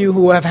 Those of you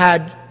who have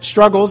had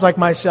struggles like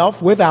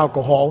myself with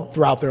alcohol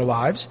throughout their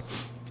lives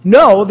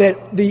know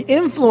that the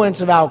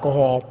influence of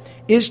alcohol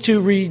is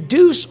to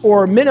reduce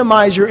or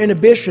minimize your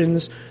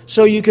inhibitions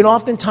so you can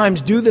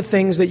oftentimes do the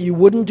things that you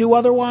wouldn't do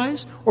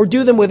otherwise or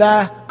do them with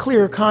a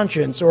clear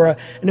conscience or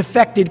an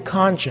affected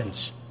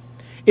conscience.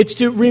 It's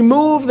to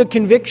remove the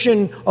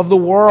conviction of the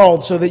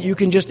world so that you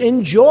can just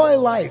enjoy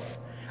life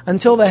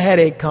until the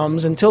headache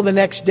comes, until the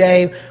next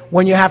day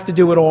when you have to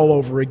do it all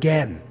over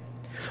again.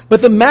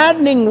 But the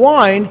maddening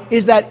wine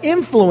is that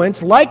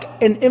influence,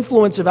 like an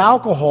influence of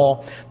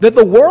alcohol, that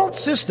the world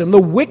system,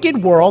 the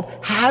wicked world,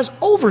 has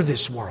over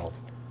this world.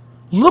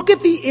 Look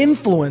at the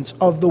influence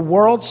of the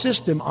world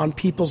system on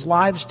people's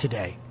lives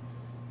today.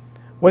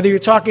 Whether you're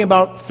talking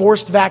about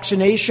forced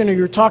vaccination or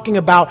you're talking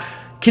about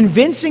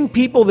convincing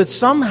people that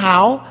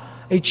somehow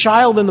a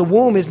child in the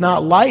womb is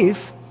not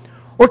life,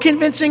 or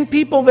convincing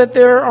people that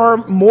there are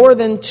more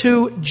than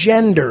two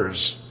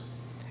genders,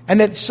 and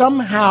that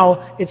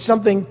somehow it's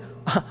something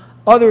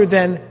other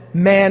than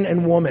man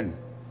and woman.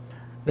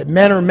 That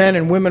men are men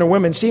and women are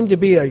women seemed to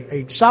be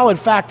a solid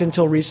fact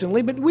until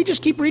recently, but we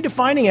just keep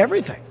redefining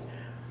everything.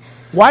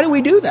 Why do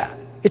we do that?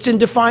 It's in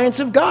defiance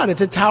of God.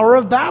 It's a Tower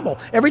of Babel.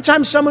 Every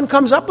time someone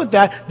comes up with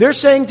that, they're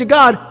saying to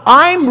God,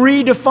 I'm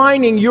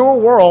redefining your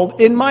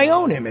world in my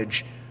own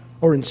image,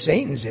 or in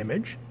Satan's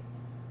image.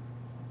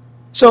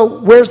 So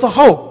where's the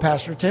hope,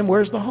 Pastor Tim?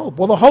 Where's the hope?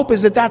 Well, the hope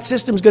is that that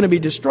system's going to be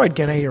destroyed.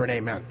 Can I hear an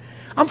amen?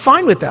 I'm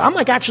fine with that. I'm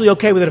actually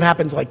okay with it if it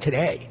happens like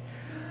today.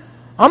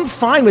 I'm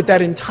fine with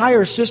that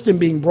entire system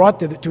being brought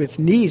to its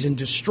knees and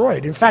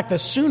destroyed. In fact, the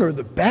sooner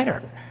the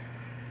better.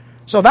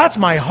 So that's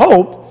my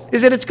hope,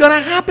 is that it's going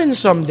to happen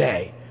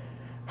someday.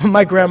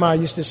 My grandma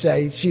used to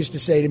say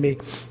to me,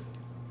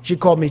 she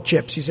called me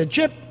Chip. She said,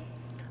 Chip,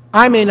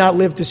 I may not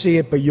live to see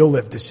it, but you'll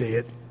live to see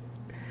it.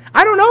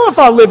 I don't know if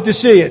I'll live to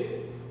see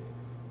it,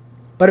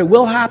 but it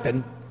will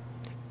happen.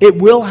 It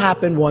will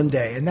happen one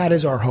day, and that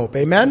is our hope.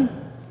 Amen?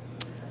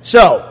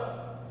 So,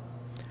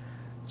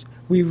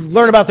 we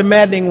learn about the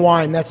maddening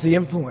wine. That's the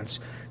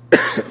influence.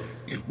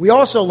 We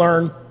also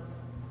learn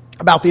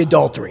about the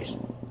adulteries.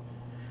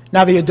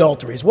 Now, the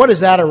adulteries. What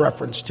is that a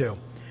reference to?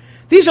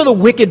 These are the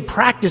wicked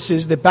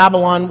practices that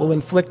Babylon will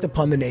inflict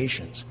upon the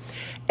nations.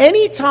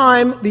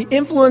 Anytime the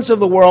influence of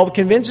the world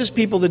convinces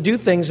people to do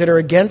things that are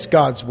against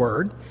God's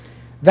word,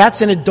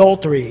 that's an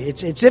adultery.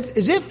 It's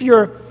as if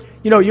you're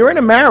in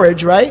a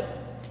marriage, right?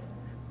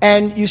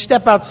 And you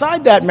step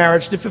outside that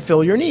marriage to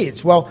fulfill your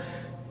needs. Well,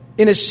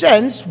 in a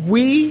sense,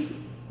 we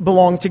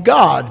belong to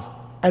God.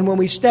 And when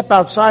we step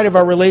outside of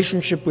our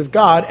relationship with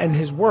God and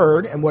His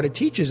Word and what it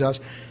teaches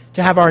us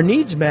to have our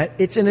needs met,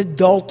 it's an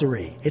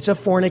adultery. It's a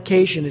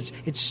fornication.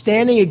 It's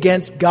standing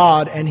against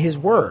God and His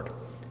Word.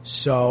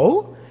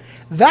 So,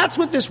 that's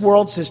what this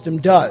world system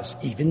does,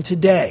 even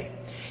today.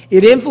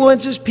 It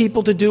influences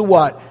people to do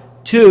what?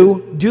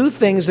 To do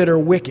things that are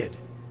wicked.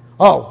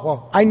 Oh,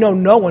 well, I know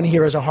no one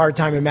here has a hard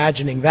time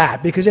imagining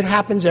that because it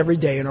happens every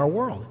day in our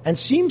world and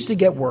seems to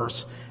get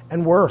worse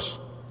and worse.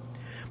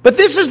 But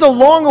this is the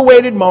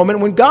long-awaited moment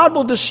when God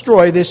will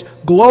destroy this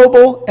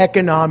global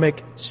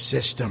economic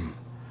system.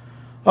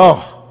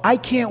 Oh, I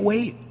can't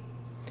wait.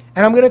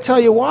 And I'm going to tell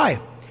you why.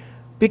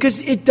 Because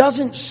it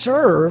doesn't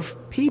serve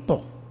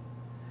people.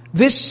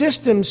 This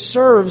system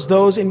serves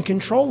those in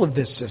control of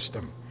this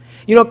system.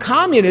 You know,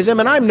 communism,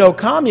 and I'm no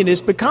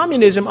communist, but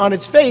communism on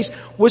its face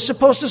was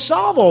supposed to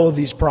solve all of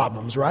these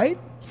problems, right?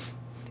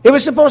 It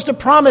was supposed to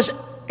promise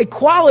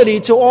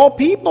equality to all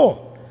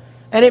people.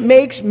 And it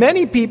makes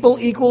many people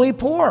equally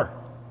poor.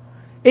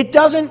 It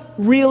doesn't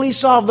really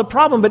solve the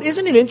problem. But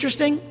isn't it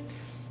interesting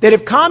that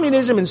if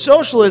communism and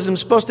socialism is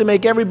supposed to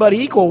make everybody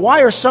equal,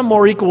 why are some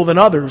more equal than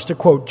others, to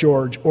quote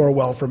George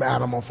Orwell from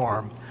Animal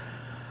Farm?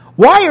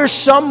 Why are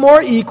some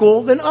more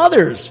equal than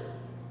others?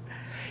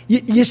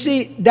 You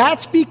see,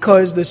 that's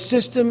because the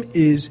system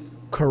is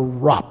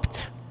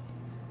corrupt.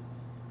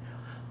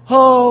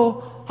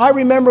 Oh, I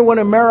remember when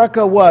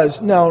America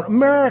was. No,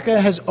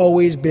 America has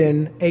always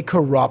been a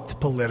corrupt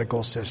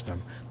political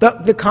system.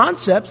 The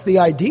concepts, the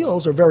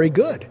ideals are very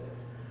good.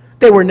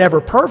 They were never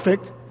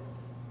perfect.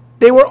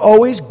 They were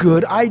always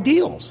good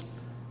ideals.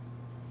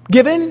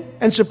 Given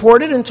and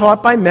supported and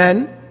taught by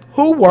men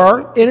who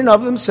were, in and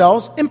of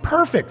themselves,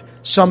 imperfect,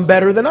 some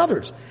better than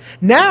others.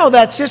 Now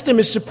that system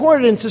is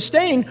supported and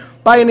sustained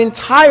by an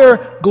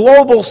entire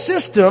global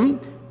system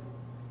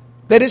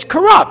that is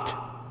corrupt.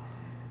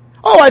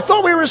 Oh, I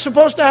thought we were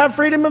supposed to have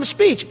freedom of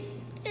speech.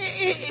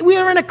 We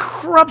are in a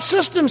corrupt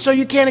system, so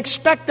you can't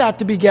expect that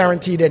to be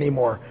guaranteed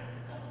anymore.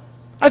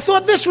 I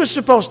thought this was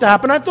supposed to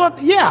happen. I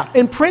thought, yeah,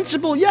 in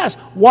principle, yes.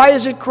 Why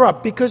is it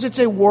corrupt? Because it's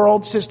a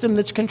world system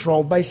that's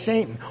controlled by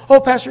Satan. Oh,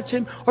 Pastor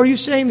Tim, are you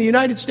saying the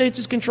United States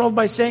is controlled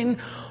by Satan?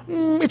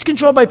 It's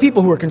controlled by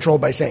people who are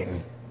controlled by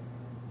Satan.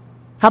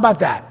 How about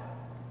that?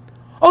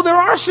 Oh, there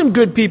are some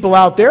good people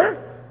out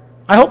there.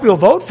 I hope you'll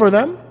vote for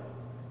them.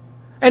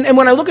 And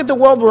when I look at the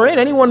world we're in,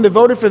 anyone that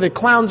voted for the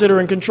clowns that are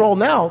in control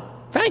now,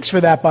 thanks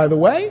for that, by the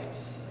way.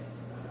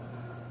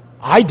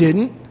 I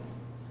didn't.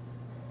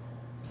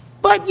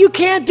 But you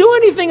can't do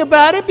anything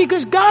about it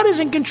because God is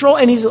in control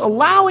and He's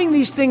allowing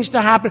these things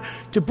to happen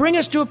to bring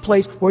us to a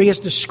place where He has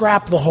to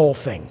scrap the whole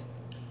thing.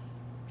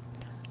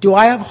 Do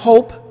I have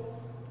hope?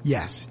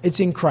 Yes,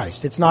 it's in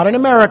Christ. It's not in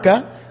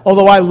America.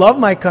 Although I love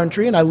my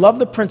country and I love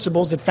the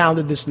principles that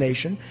founded this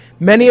nation,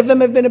 many of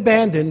them have been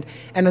abandoned.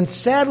 And then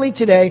sadly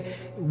today,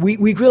 we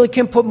really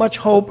can't put much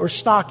hope or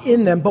stock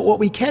in them. But what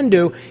we can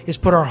do is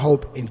put our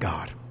hope in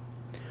God.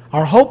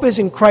 Our hope is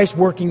in Christ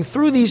working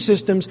through these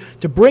systems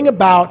to bring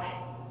about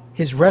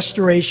His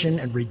restoration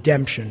and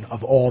redemption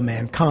of all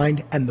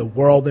mankind and the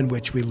world in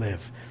which we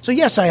live. So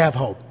yes, I have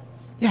hope.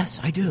 Yes,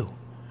 I do.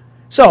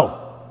 So,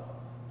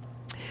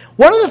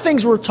 one of the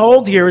things we're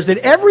told here is that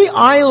every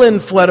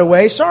island fled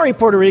away. Sorry,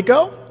 Puerto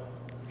Rico.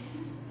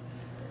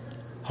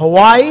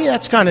 Hawaii,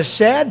 that's kind of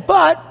sad,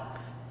 but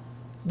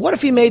what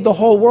if He made the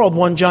whole world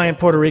one giant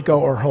Puerto Rico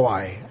or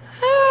Hawaii?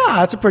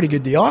 That's a pretty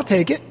good deal. I'll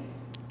take it.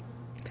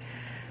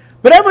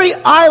 But every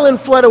island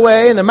fled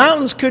away and the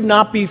mountains could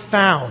not be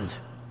found.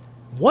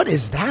 What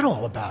is that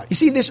all about? You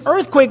see, this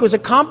earthquake was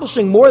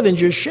accomplishing more than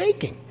just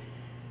shaking.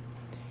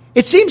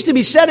 It seems to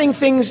be setting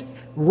things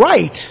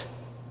right.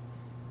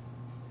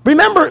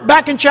 Remember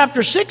back in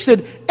chapter 6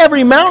 that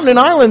every mountain and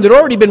island had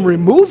already been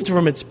removed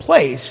from its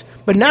place,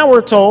 but now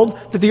we're told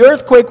that the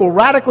earthquake will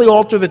radically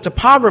alter the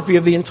topography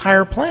of the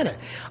entire planet.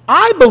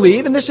 I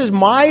believe, and this is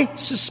my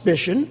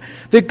suspicion,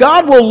 that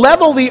God will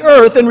level the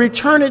earth and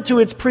return it to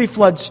its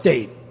pre-flood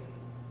state.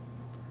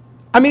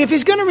 I mean, if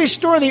He's going to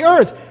restore the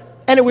earth,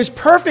 and it was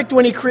perfect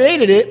when He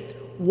created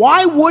it,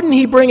 why wouldn't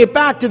He bring it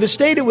back to the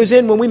state it was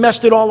in when we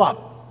messed it all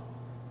up?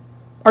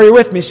 Are you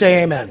with me?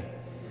 Say amen.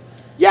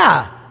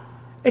 Yeah.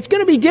 It's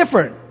going to be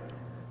different.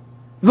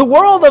 The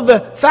world of the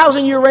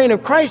 1,000-year reign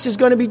of Christ is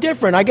going to be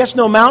different. I guess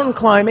no mountain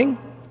climbing,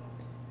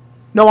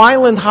 no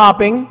island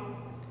hopping.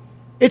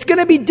 It's going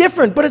to be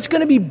different, but it's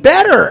going to be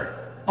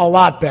better, a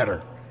lot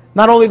better.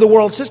 Not only the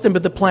world system,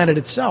 but the planet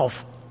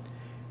itself.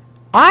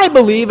 I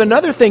believe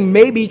another thing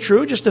may be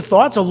true, just a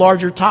thought, it's a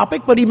larger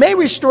topic, but He may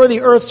restore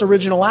the earth's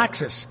original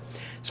axis.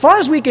 As far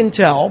as we can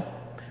tell,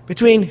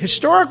 between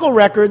historical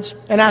records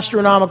and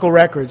astronomical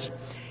records,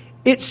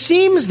 it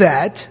seems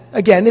that,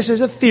 again, this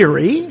is a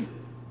theory,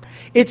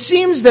 It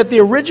seems that the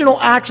original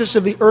axis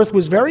of the earth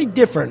was very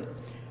different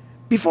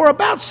before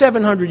about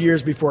 700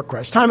 years before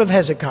Christ, time of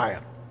Hezekiah.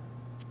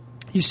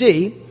 You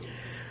see,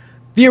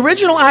 the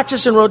original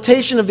axis and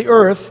rotation of the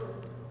earth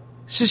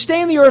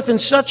sustained the earth in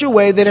such a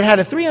way that it had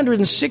a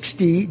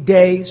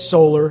 360-day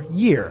solar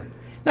year.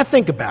 Now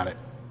think about it.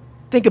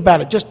 Think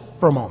about it just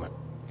for a moment.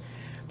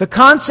 The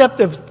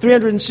concept of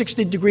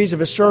 360 degrees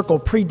of a circle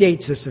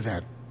predates this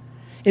event.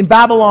 In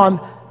Babylon,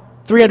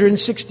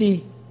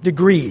 360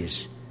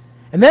 degrees.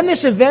 And then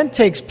this event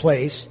takes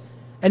place,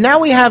 and now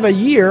we have a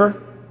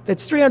year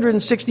that's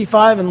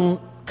 365 and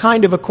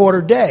kind of a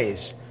quarter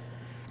days.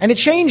 And it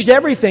changed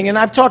everything, and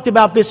I've talked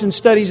about this in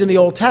studies in the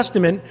Old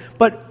Testament,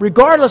 but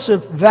regardless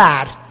of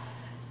that,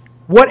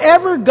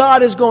 whatever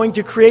God is going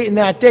to create in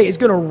that day is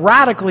going to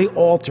radically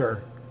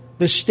alter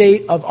the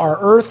state of our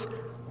earth,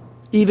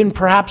 even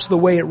perhaps the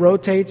way it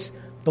rotates,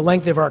 the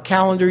length of our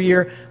calendar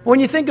year. But when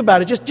you think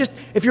about it, just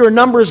if you're a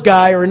numbers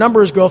guy or a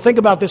numbers girl, think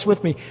about this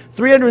with me.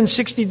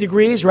 360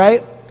 degrees,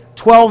 right?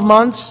 12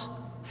 months,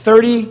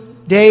 30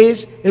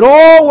 days. It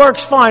all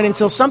works fine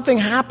until something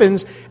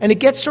happens and it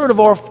gets sort of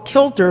off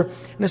kilter.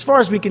 And as far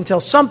as we can tell,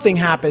 something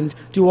happened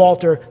to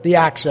alter the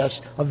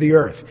axis of the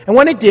earth. And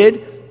when it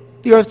did,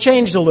 the earth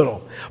changed a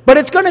little. But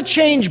it's going to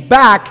change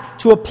back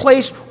to a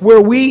place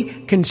where we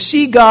can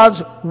see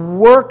God's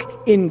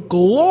work in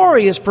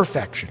glorious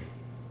perfection.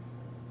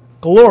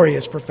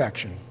 Glorious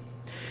perfection.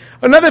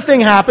 Another thing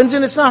happens,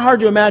 and it's not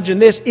hard to imagine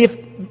this, if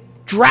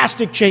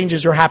drastic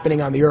changes are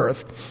happening on the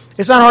earth.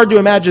 It's not hard to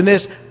imagine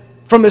this.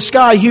 From the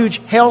sky, huge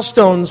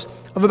hailstones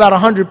of about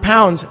 100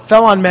 pounds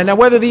fell on men. Now,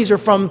 whether these are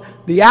from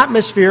the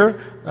atmosphere,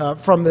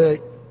 from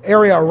the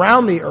area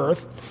around the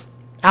earth,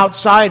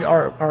 outside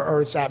our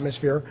Earth's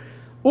atmosphere,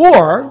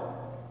 or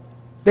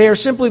they are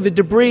simply the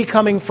debris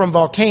coming from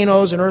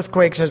volcanoes and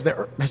earthquakes as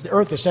the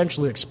earth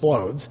essentially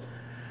explodes.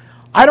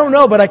 I don't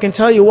know, but I can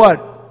tell you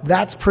what,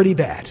 that's pretty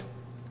bad.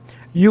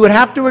 You would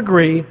have to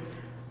agree.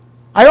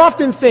 I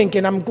often think,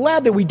 and I'm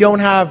glad that we don't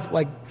have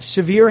like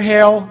severe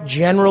hail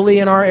generally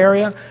in our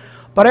area,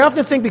 but I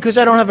often think, because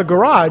I don't have a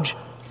garage,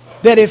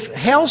 that if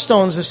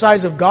hailstones the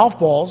size of golf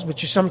balls,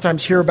 which you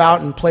sometimes hear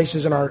about in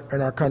places in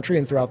our country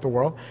and throughout the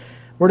world,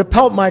 were to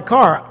pelt my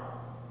car,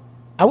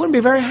 I wouldn't be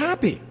very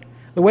happy.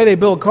 The way they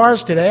build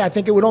cars today, I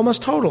think it would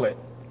almost total it.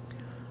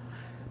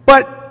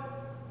 But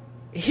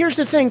here's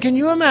the thing. Can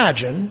you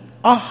imagine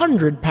a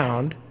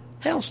 100-pound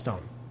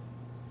hailstone?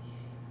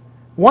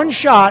 One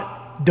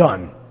shot,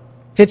 done.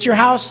 Hits your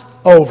house,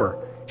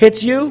 over.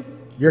 Hits you,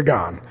 you're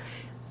gone.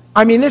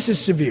 I mean, this is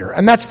severe,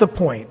 and that's the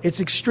point. It's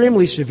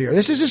extremely severe.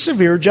 This is a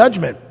severe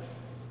judgment.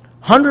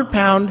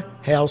 100-pound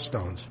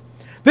hailstones.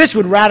 This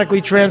would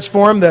radically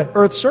transform the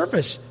earth's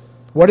surface.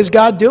 What is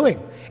God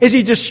doing? Is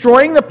he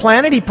destroying the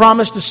planet he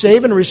promised to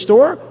save and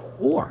restore?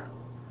 Or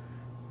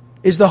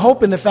is the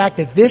hope in the fact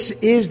that this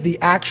is the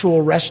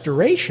actual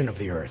restoration of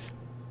the earth?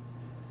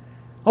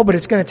 Oh, but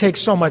it's going to take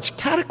so much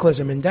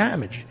cataclysm and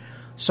damage.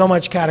 So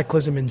much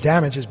cataclysm and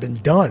damage has been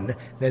done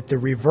that to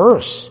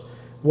reverse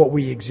what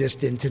we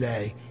exist in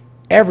today,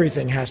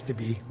 everything has to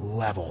be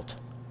leveled.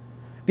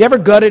 Have you ever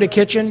gutted a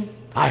kitchen?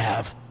 I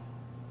have.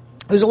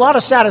 There's a lot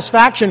of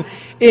satisfaction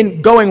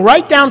in going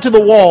right down to the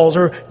walls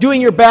or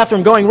doing your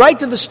bathroom, going right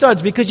to the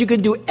studs, because you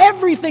can do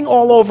everything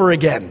all over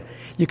again.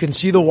 You can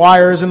see the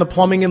wires and the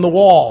plumbing in the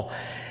wall.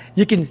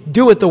 You can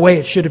do it the way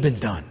it should have been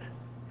done.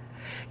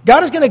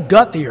 God is going to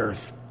gut the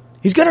earth.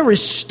 He's going to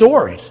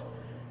restore it.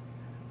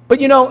 But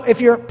you know,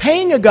 if you're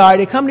paying a guy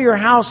to come to your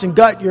house and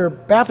gut your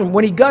bathroom,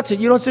 when he guts it,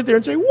 you don't sit there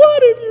and say,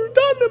 "What have you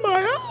done to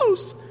my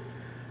house?"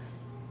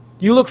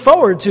 You look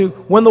forward to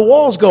when the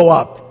walls go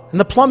up and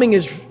the plumbing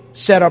is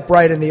set up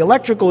right and the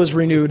electrical is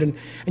renewed, and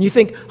you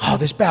think, "Oh,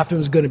 this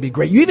bathroom is going to be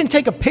great." You even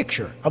take a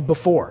picture of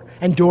before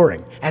and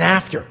during and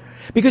after,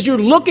 because you're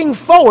looking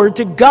forward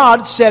to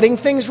God setting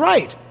things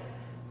right.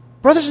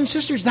 Brothers and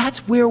sisters,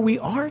 that's where we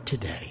are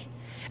today.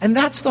 And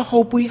that's the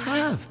hope we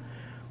have.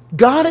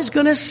 God is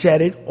going to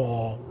set it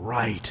all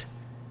right.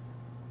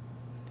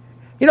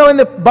 You know, in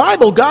the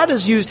Bible, God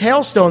has used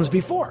hailstones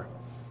before,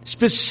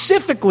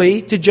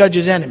 specifically to judge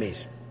his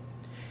enemies.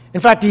 In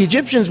fact, the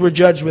Egyptians were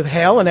judged with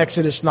hail in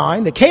Exodus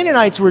 9. The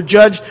Canaanites were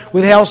judged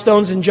with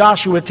hailstones in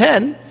Joshua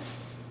 10.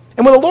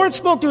 And when the Lord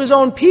spoke to his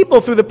own people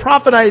through the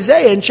prophet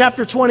Isaiah in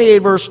chapter 28,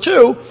 verse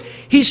 2,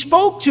 he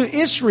spoke to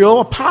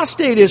Israel,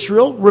 apostate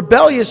Israel,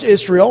 rebellious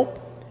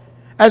Israel,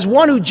 as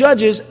one who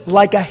judges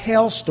like a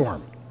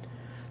hailstorm.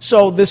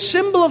 So the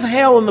symbol of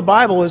hail in the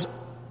Bible is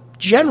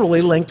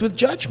generally linked with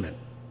judgment.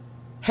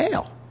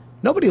 Hail.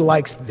 Nobody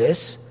likes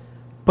this,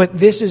 but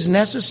this is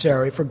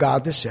necessary for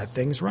God to set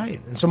things right.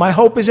 And so my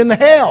hope is in the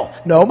hail.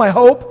 No, my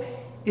hope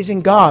is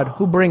in God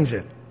who brings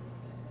it.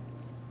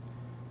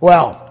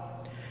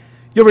 Well,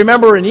 you'll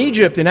remember in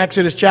Egypt, in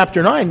Exodus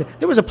chapter 9,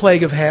 there was a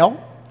plague of hail.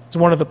 It was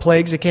one of the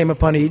plagues that came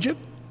upon Egypt.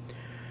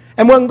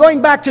 And when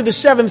going back to the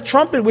seventh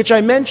trumpet, which I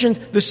mentioned,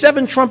 the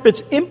seven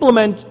trumpets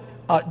implement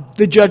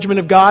the judgment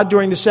of God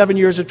during the 7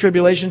 years of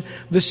tribulation.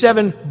 The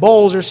 7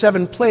 bowls or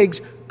 7 plagues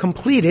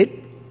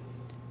completed.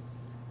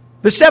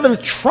 The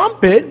seventh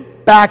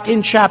trumpet, back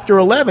in chapter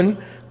 11,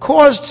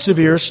 caused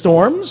severe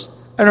storms,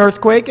 an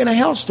earthquake, and a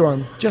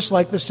hailstorm, just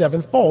like the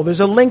seventh bowl. There's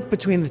a link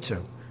between the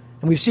two.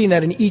 And we've seen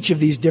that in each of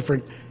these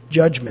different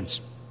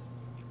judgments.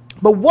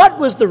 But what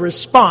was the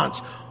response?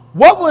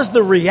 What was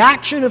the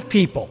reaction of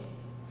people?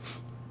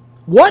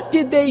 What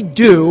did they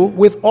do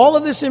with all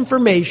of this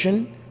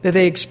information that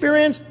they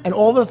experienced and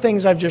all the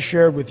things I've just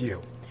shared with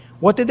you?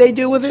 What did they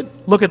do with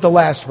it? Look at the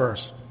last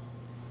verse.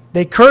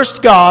 They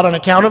cursed God on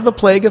account of the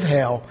plague of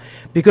hail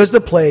because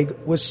the plague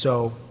was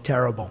so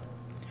terrible.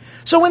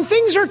 So when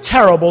things are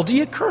terrible, do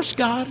you curse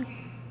God?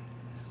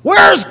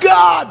 Where's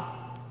God?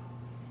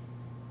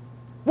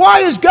 Why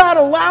is God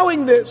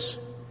allowing this?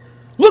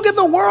 Look at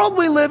the world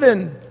we live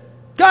in.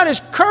 God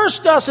has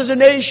cursed us as a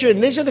nation.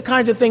 These are the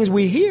kinds of things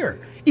we hear,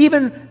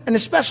 even and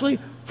especially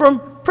from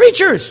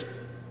preachers.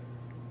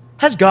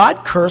 Has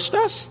God cursed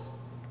us?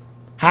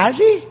 Has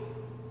he?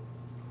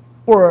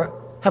 Or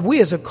have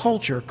we as a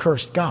culture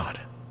cursed God?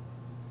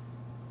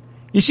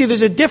 You see,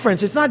 there's a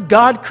difference. It's not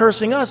God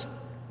cursing us.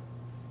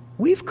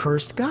 We've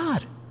cursed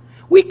God.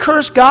 We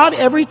curse God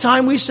every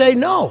time we say,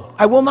 no,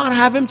 I will not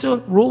have him to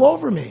rule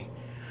over me.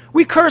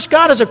 We curse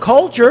God as a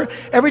culture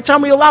every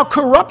time we allow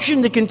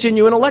corruption to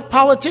continue and elect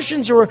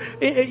politicians who are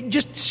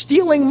just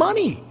stealing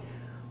money.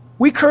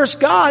 We curse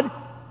God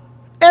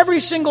every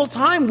single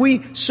time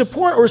we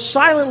support or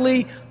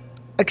silently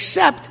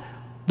accept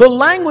the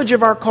language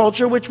of our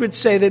culture, which would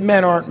say that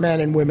men aren't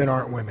men and women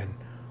aren't women,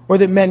 or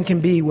that men can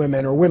be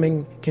women or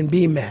women can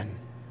be men,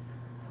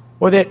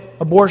 or that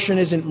abortion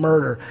isn't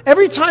murder.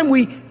 Every time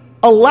we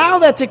allow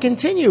that to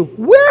continue,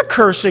 we're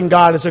cursing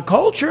God as a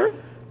culture.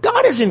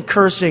 God isn't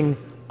cursing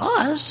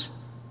us.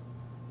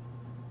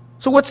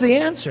 So what's the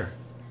answer?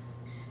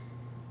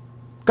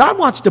 God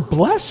wants to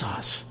bless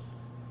us,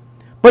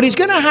 but he's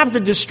going to have to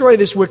destroy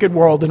this wicked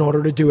world in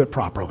order to do it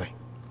properly.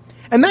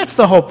 And that's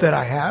the hope that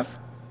I have,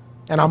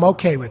 and I'm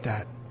okay with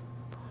that.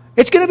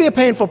 It's going to be a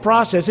painful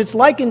process. It's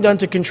likened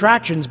unto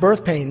contractions,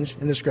 birth pains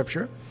in the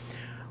Scripture,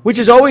 which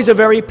is always a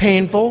very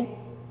painful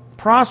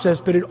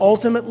process, but it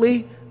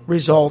ultimately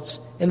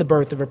results in the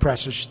birth of a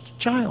precious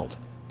child.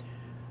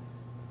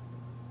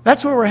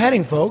 That's where we're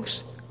heading,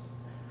 folks.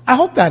 I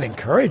hope that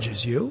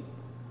encourages you.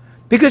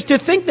 Because to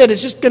think that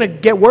it's just going to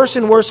get worse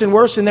and worse and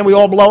worse, and then we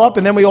all blow up,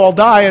 and then we all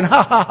die, and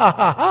ha, ha, ha,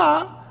 ha,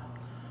 ha,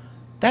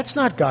 that's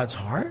not God's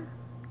heart.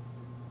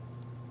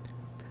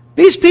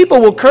 These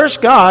people will curse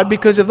God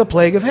because of the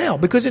plague of hail,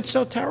 because it's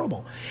so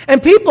terrible.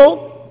 And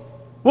people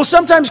will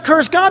sometimes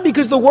curse God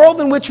because the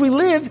world in which we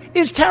live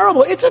is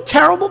terrible. It's a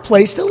terrible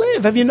place to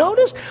live. Have you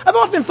noticed? I've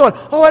often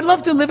thought, I'd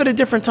love to live at a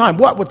different time.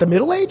 What, the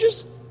Middle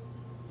Ages?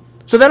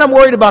 So then I'm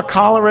worried about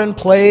cholera and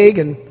plague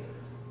and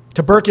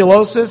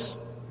tuberculosis.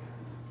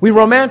 We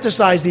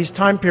romanticize these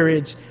time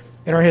periods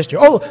in our history.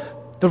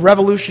 The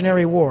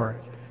Revolutionary War.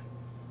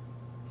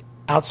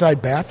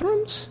 Outside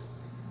bathrooms?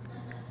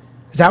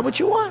 Is that what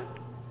you want?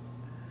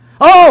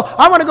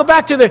 I want to go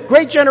back to the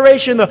Great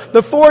Generation, the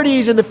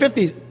 40s and the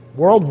 50s.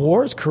 World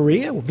wars,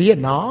 Korea,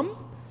 Vietnam.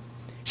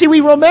 See,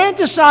 we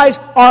romanticize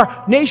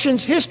our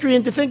nation's history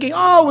into thinking,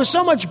 it was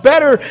so much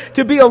better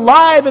to be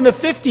alive in the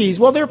 50s.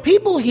 Well, there are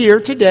people here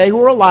today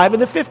who are alive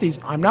in the 50s.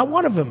 I'm not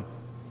one of them.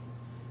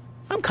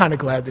 I'm kind of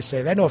glad to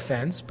say that, no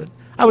offense, but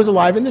I was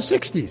alive in the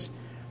 60s.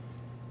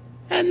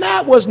 And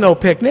that was no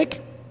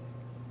picnic.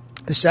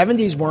 The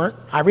 70s weren't.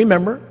 I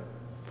remember.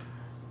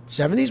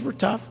 70s were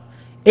tough.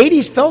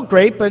 80s felt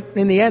great, but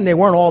in the end, they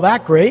weren't all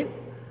that great.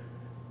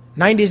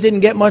 90s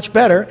didn't get much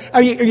better.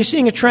 Are you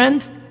seeing a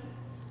trend?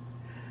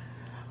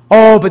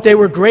 But they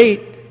were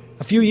great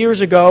a few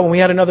years ago when we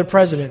had another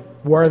president.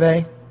 Were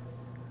they?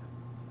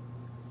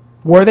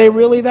 Were they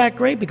really that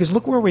great? Because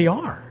look where we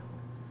are.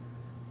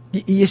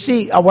 You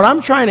see, what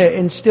I'm trying to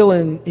instill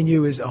in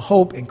you is a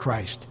hope in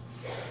Christ.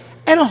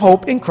 And a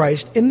hope in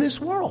Christ in this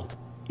world.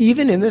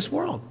 Even in this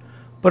world.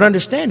 But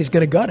understand, he's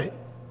going to gut it.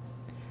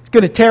 He's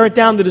going to tear it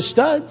down to the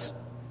studs.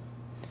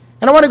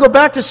 And I want to go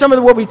back to some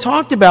of what we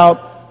talked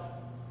about.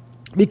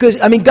 Because,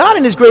 God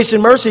in his grace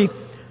and mercy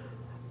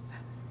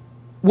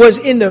was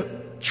in the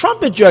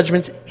trumpet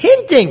judgments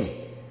hinting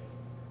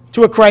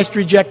to a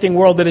Christ-rejecting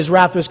world that his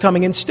wrath was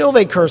coming, and still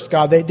they cursed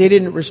God. They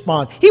didn't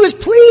respond. He was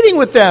pleading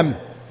with them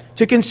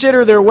to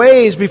consider their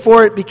ways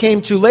before it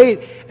became too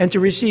late and to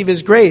receive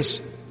his grace.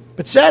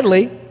 But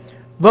sadly,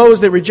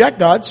 those that reject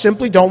God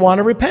simply don't want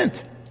to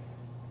repent.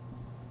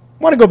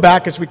 I want to go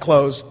back as we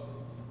close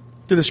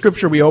to the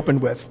scripture we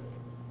opened with,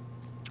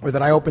 or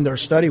that I opened our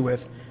study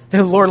with, that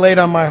the Lord laid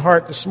on my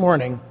heart this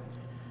morning.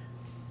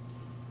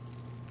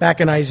 Back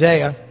in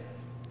Isaiah,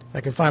 if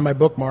I can find my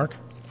bookmark.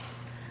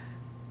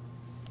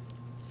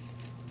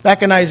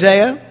 Back in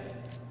Isaiah,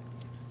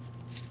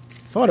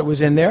 thought it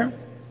was in there.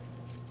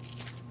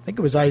 I think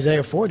it was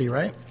Isaiah 40,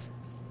 right?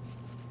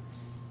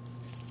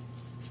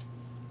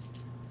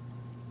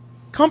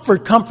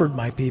 Comfort, comfort,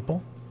 my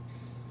people,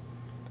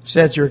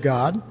 says your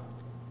God.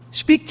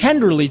 Speak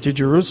tenderly to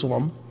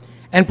Jerusalem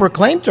and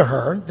proclaim to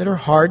her that her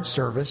hard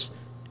service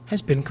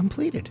has been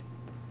completed.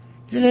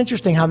 Isn't it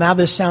interesting how now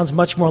this sounds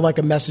much more like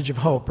a message of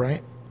hope,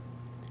 right?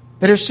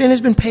 That her sin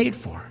has been paid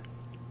for.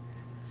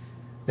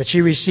 that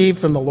she received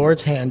from the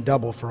Lord's hand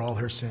double for all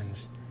her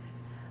sins.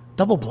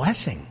 Double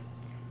blessing,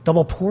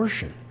 double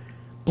portion,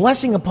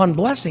 blessing upon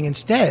blessing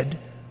instead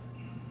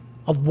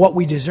of what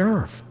we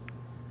deserve.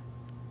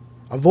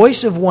 A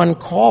voice of one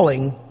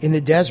calling in the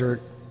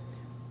desert,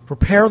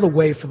 prepare the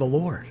way for the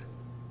Lord.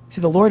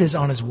 See, the Lord is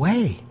on his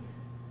way.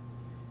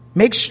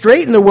 Make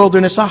straight in the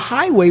wilderness a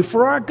highway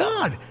for our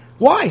God.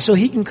 Why? So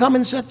he can come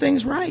and set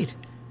things right.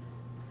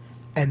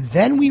 And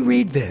then we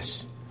read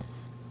this.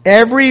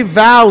 Every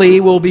valley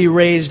will be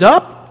raised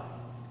up,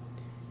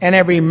 and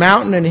every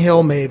mountain and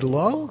hill made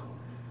low.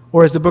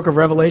 Or as the book of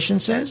Revelation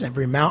says,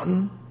 every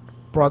mountain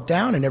brought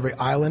down and every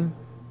island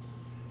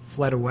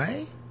fled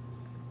away.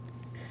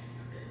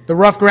 The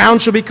rough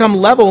ground shall become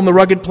level and the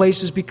rugged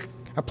places be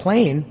a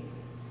plain.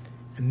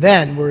 And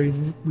then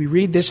we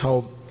read this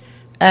hope,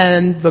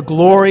 and the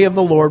glory of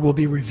the Lord will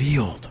be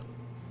revealed.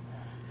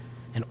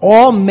 And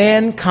all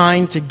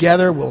mankind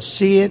together will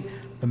see it.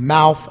 The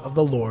mouth of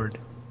the Lord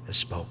has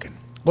spoken.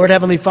 Lord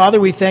Heavenly Father,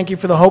 we thank you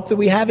for the hope that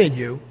we have in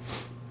you.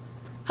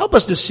 Help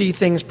us to see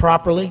things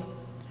properly.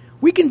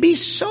 We can be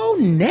so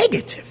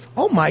negative.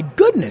 Oh my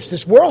goodness,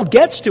 this world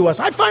gets to us.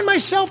 I find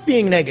myself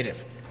being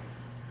negative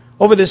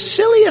over the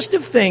silliest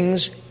of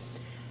things,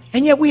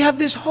 and yet we have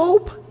this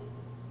hope,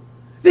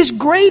 this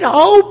great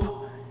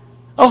hope,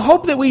 a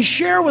hope that we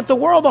share with the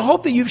world, a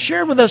hope that you've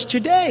shared with us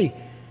today.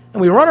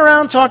 And we run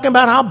around talking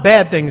about how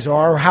bad things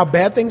are or how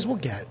bad things will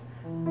get,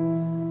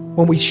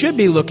 when we should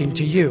be looking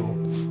to you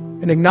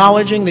and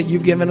acknowledging that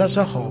you've given us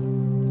a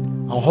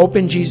hope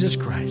in Jesus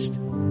Christ.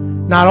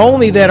 Not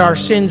only that our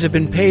sins have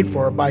been paid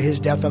for by his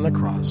death on the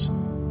cross,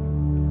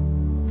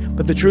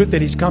 but the truth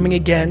that he's coming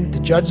again to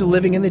judge the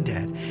living and the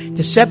dead,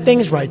 to set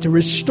things right, to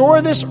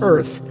restore this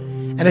earth.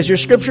 And as your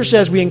scripture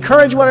says, we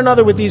encourage one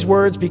another with these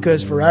words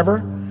because forever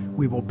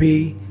we will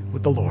be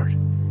with the Lord.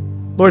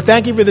 Lord,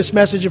 thank you for this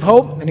message of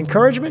hope and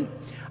encouragement.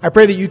 I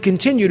pray that you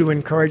continue to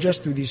encourage us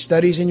through these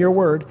studies in your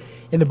word,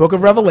 in the book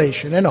of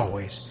Revelation, and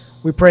always.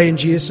 We pray in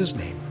Jesus'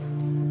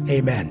 name.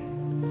 Amen.